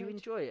language. Did you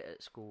enjoy it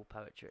at school,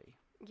 poetry?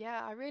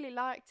 Yeah, I really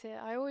liked it.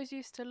 I always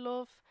used to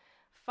love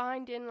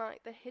finding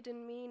like the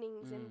hidden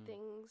meanings in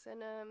things,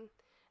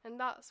 and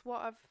that's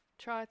what I've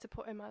tried to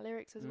put in my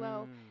lyrics as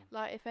well.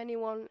 Like, if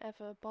anyone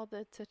ever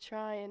bothered to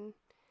try and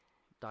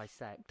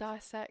dissect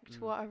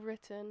what I've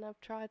written, I've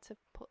tried to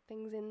put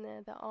things in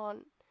there that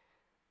aren't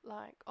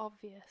like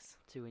obvious,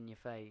 too in your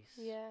face.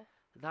 Yeah,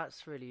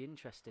 that's really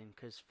interesting,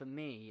 because for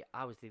me,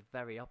 I was the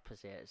very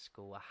opposite at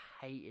school.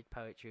 I hated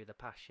poetry with a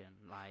passion.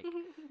 Like,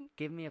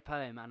 give me a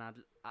poem and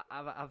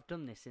I've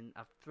done this,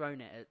 I've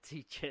thrown it at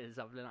teachers.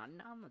 I've been like,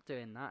 no, I'm not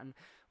doing that. And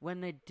when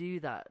they do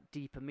that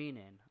deeper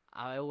meaning,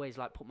 I always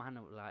like put my hand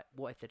up, like,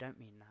 what if they don't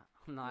mean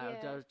that?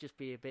 Like, I would just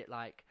be a bit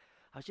like,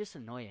 I was just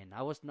annoying.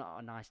 I was not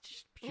a nice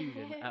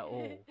student at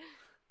all.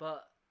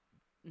 But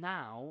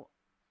now,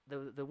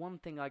 the one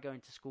thing I go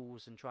into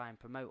schools and try and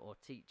promote or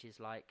teach is,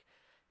 like,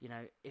 you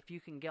know, if you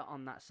can get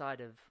on that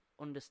side of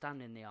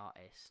understanding the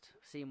artist,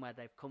 seeing where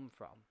they've come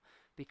from.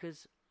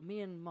 Because me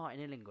and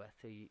Martin Illingworth,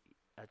 who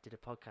I did a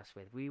podcast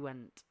with, we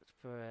went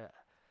to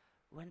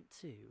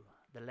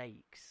the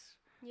Lakes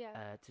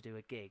to do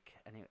a gig,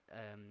 and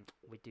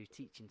we do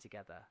teaching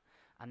together.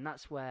 And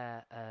that's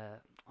where,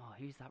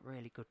 who's that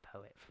really good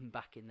poet from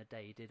back in the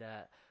day? He did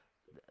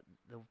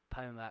the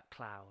poem about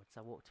clouds.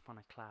 I walked upon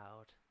a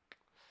cloud,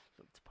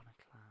 looked upon a cloud.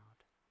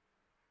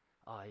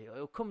 Oh,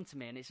 it'll come to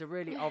me, and it's a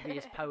really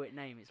obvious poet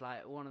name. It's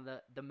like one of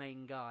the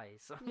main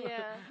guys.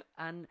 Yeah.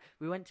 And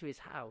we went to his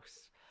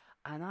house,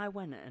 and I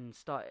went and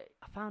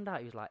I found out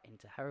he was like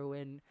into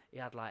heroin.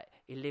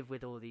 He lived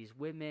with all these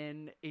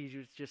women. He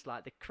was just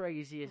like the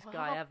craziest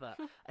guy ever.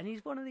 And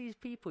he's one of these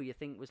people you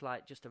think was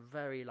like just a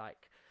very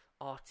like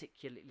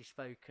articulately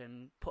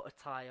spoken, put a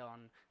tie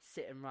on,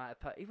 sit and write a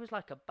poem. He was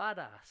like a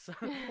badass.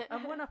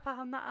 And when I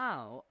found that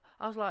out,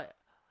 I was like,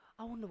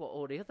 I wonder what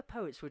all the other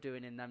poets were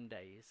doing in them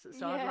days.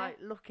 So I'd like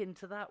look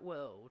into that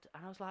world,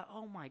 and I was like,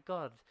 oh my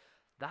God,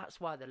 that's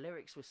why the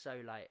lyrics were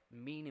so like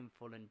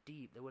meaningful and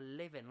deep. They were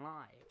living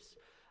lives.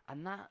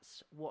 And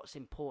that's what's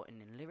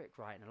important in lyric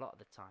writing a lot of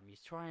the time. You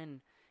try and,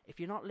 if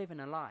you're not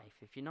living a life,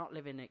 if you're not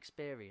living an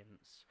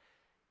experience,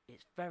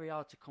 it's very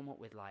hard to come up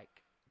with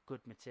like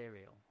good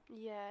material.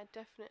 Yeah,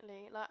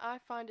 definitely. Like, I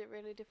find it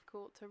really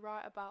difficult to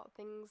write about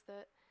things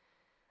that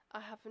I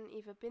haven't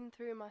either been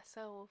through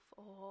myself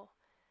or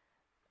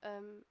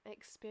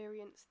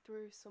experienced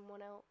through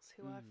someone else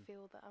who I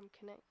feel that I'm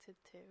connected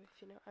to,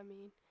 if you know what I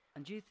mean.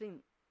 And do you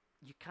think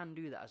you can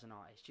do that as an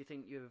artist? Do you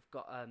think you've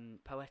got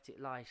poetic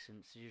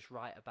license to just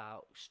write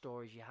about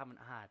stories you haven't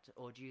had?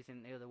 Or do you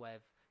think the other way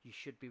of, you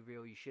should be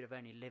real, you should have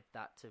only lived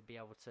that to be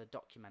able to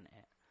document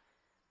it?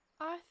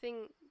 I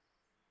think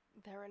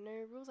there are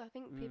no rules. I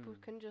think people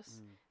can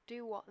just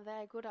do what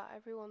they're good at.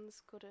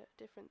 Everyone's good at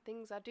different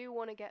things. I do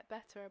want to get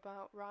better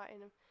about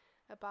writing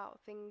about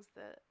things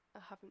that I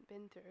haven't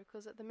been through,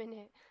 because at the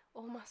minute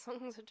all my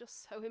songs are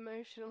just so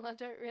emotional. I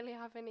don't really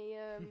have any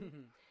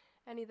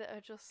any that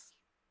are just,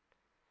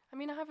 I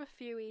mean, I have a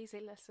few easy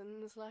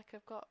lessons, like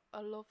I've got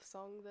a love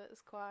song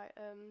that's quite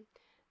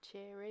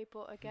cheery,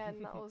 but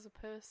again that was a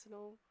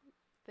personal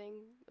thing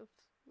of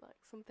like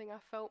something I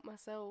felt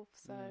myself.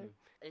 So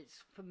it's,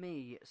 for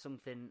me,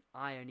 something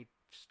I only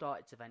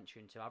started to venture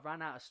into. I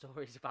ran out of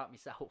stories about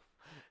myself,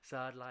 so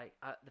I'd like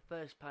the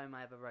first poem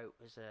I ever wrote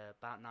was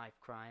about knife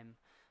crime.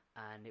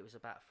 And it was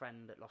about a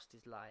friend that lost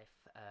his life,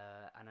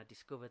 and I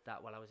discovered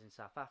that while I was in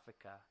South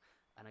Africa,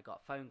 and I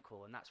got a phone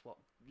call, and that's what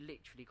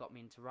literally got me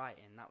into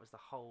writing. That was the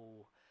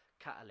whole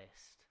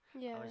catalyst.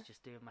 Yeah. I was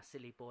just doing my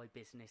silly boy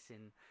business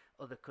in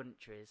other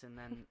countries, and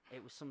then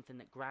it was something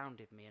that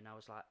grounded me, and I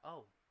was like,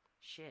 oh,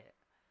 shit,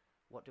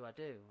 what do I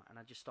do? And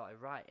I just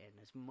started writing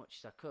as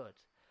much as I could.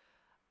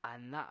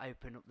 And that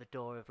opened up the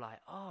door of like,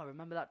 oh,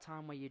 remember that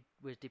time where you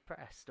were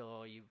depressed,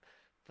 or you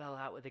fell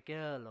out with a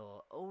girl,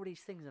 or all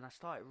these things. And I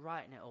started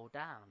writing it all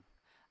down,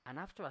 and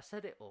after I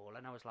said it all,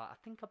 and I was like, I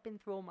think I've been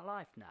through all my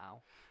life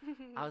now.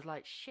 I was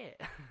like,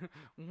 shit,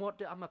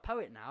 I'm a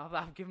poet now.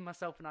 I've given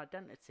myself an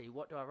identity.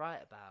 What do I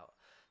write about?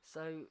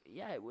 So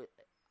yeah,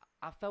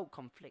 I felt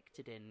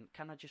conflicted in,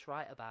 can I just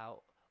write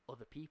about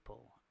other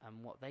people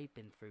and what they've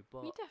been through.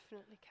 But you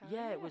definitely can.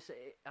 yeah,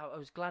 I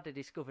was glad I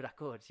discovered I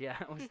could. Yeah,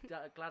 I was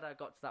glad I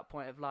got to that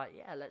point of like,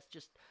 yeah, let's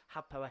just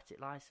have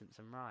poetic license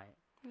and write.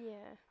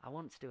 Yeah. I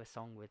want to do a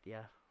song with you.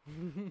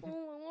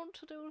 Oh, I want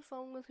to do a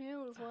song with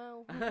you as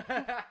well. Do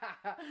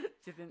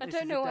you think I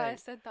don't know why I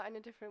said that in a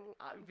different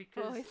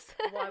voice.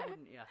 Why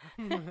wouldn't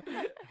you?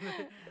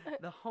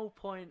 The whole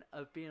point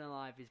of being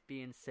alive is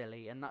being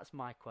silly, and that's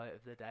my quote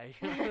of the day.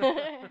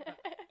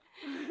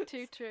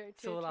 Too true.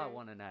 That's all I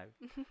want to know.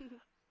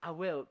 I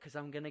will, because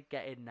I'm going to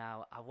get in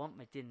now. I want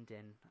my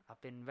din-din.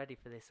 I've been ready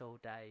for this all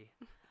day.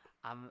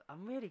 I'm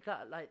really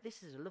glad. Like,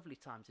 this is a lovely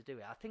time to do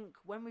it. I think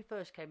when we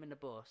first came in the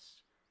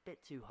bus, a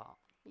bit too hot.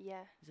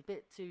 Yeah. It's a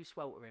bit too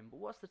sweltering. But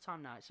what's the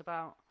time now? It's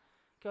about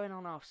going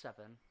on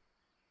 7:30.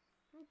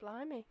 Oh,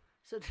 blimey.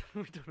 So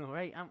we've done all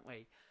right, haven't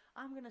we?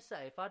 I'm going to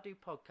say, if I do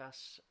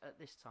podcasts at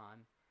this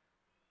time,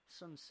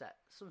 sunset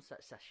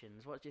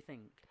sessions, what do you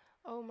think?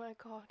 Oh my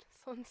God,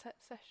 sunset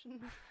session.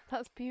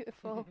 That's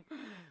beautiful.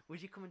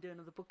 Would you come and do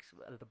another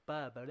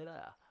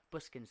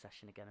busking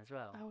session again as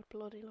well? I would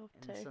bloody love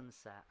to. In the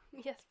sunset.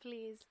 Yes,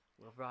 please.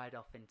 We'll ride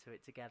off into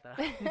it together.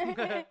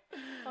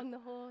 On the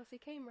horse. He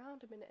came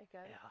round a minute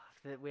ago.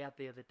 Yeah, we had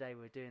the other day,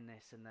 we were doing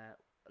this, and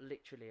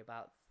literally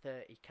about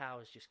 30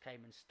 cows just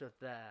came and stood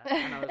there.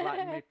 And I was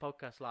like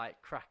mid-podcast,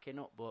 like cracking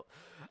up.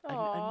 And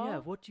yeah,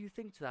 what do you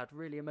think to that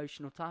really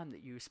emotional time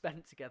that you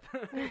spent together?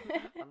 I'm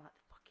like,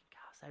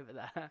 over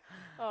there.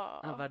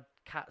 I've had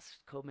cats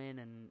come in,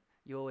 and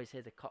you always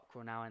hear the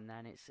cockerel now and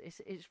then.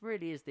 It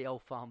really is the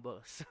Old Farm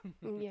Bus.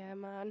 Yeah,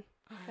 man,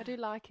 I do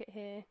like it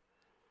here.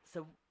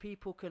 So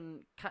people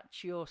can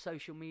catch your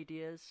social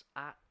medias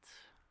at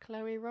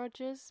Chloe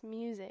Rogers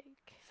Music.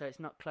 So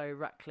it's not Chloe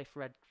Ratcliffe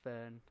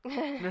Redfern.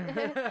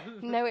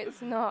 No,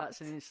 it's not.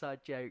 That's an inside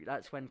joke.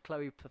 That's when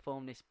Chloe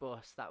performed this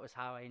bus. That was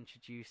how I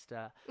introduced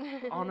her.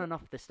 On and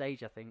off the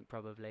stage, I think,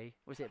 probably.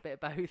 Was it a bit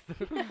of both?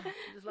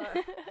 Just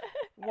like,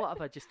 what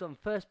have I just done?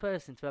 First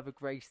person to ever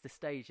grace the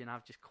stage, and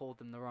I've just called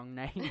them the wrong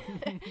name.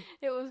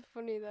 It was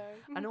funny,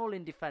 though. And all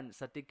in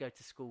defence, I did go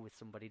to school with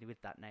somebody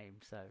with that name,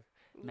 so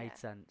it made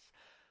sense.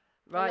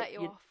 Right, let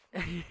you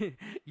off.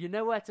 You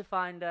know where to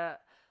find her.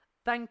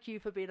 Thank you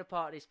for being a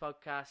part of this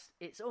podcast.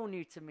 It's all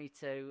new to me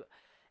too.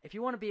 If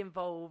you want to be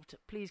involved,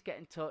 please get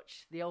in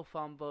touch. The Old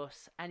Farm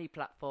Bus, any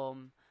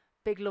platform.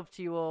 Big love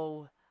to you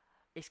all.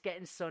 It's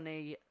getting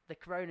sunny. The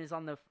corona's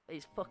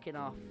it's fucking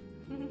off.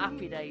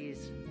 Happy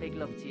days. Big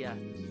love to you.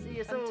 See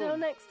you soon. Until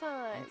next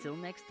time. Until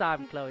next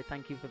time, Chloe.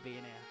 Thank you for being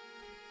here.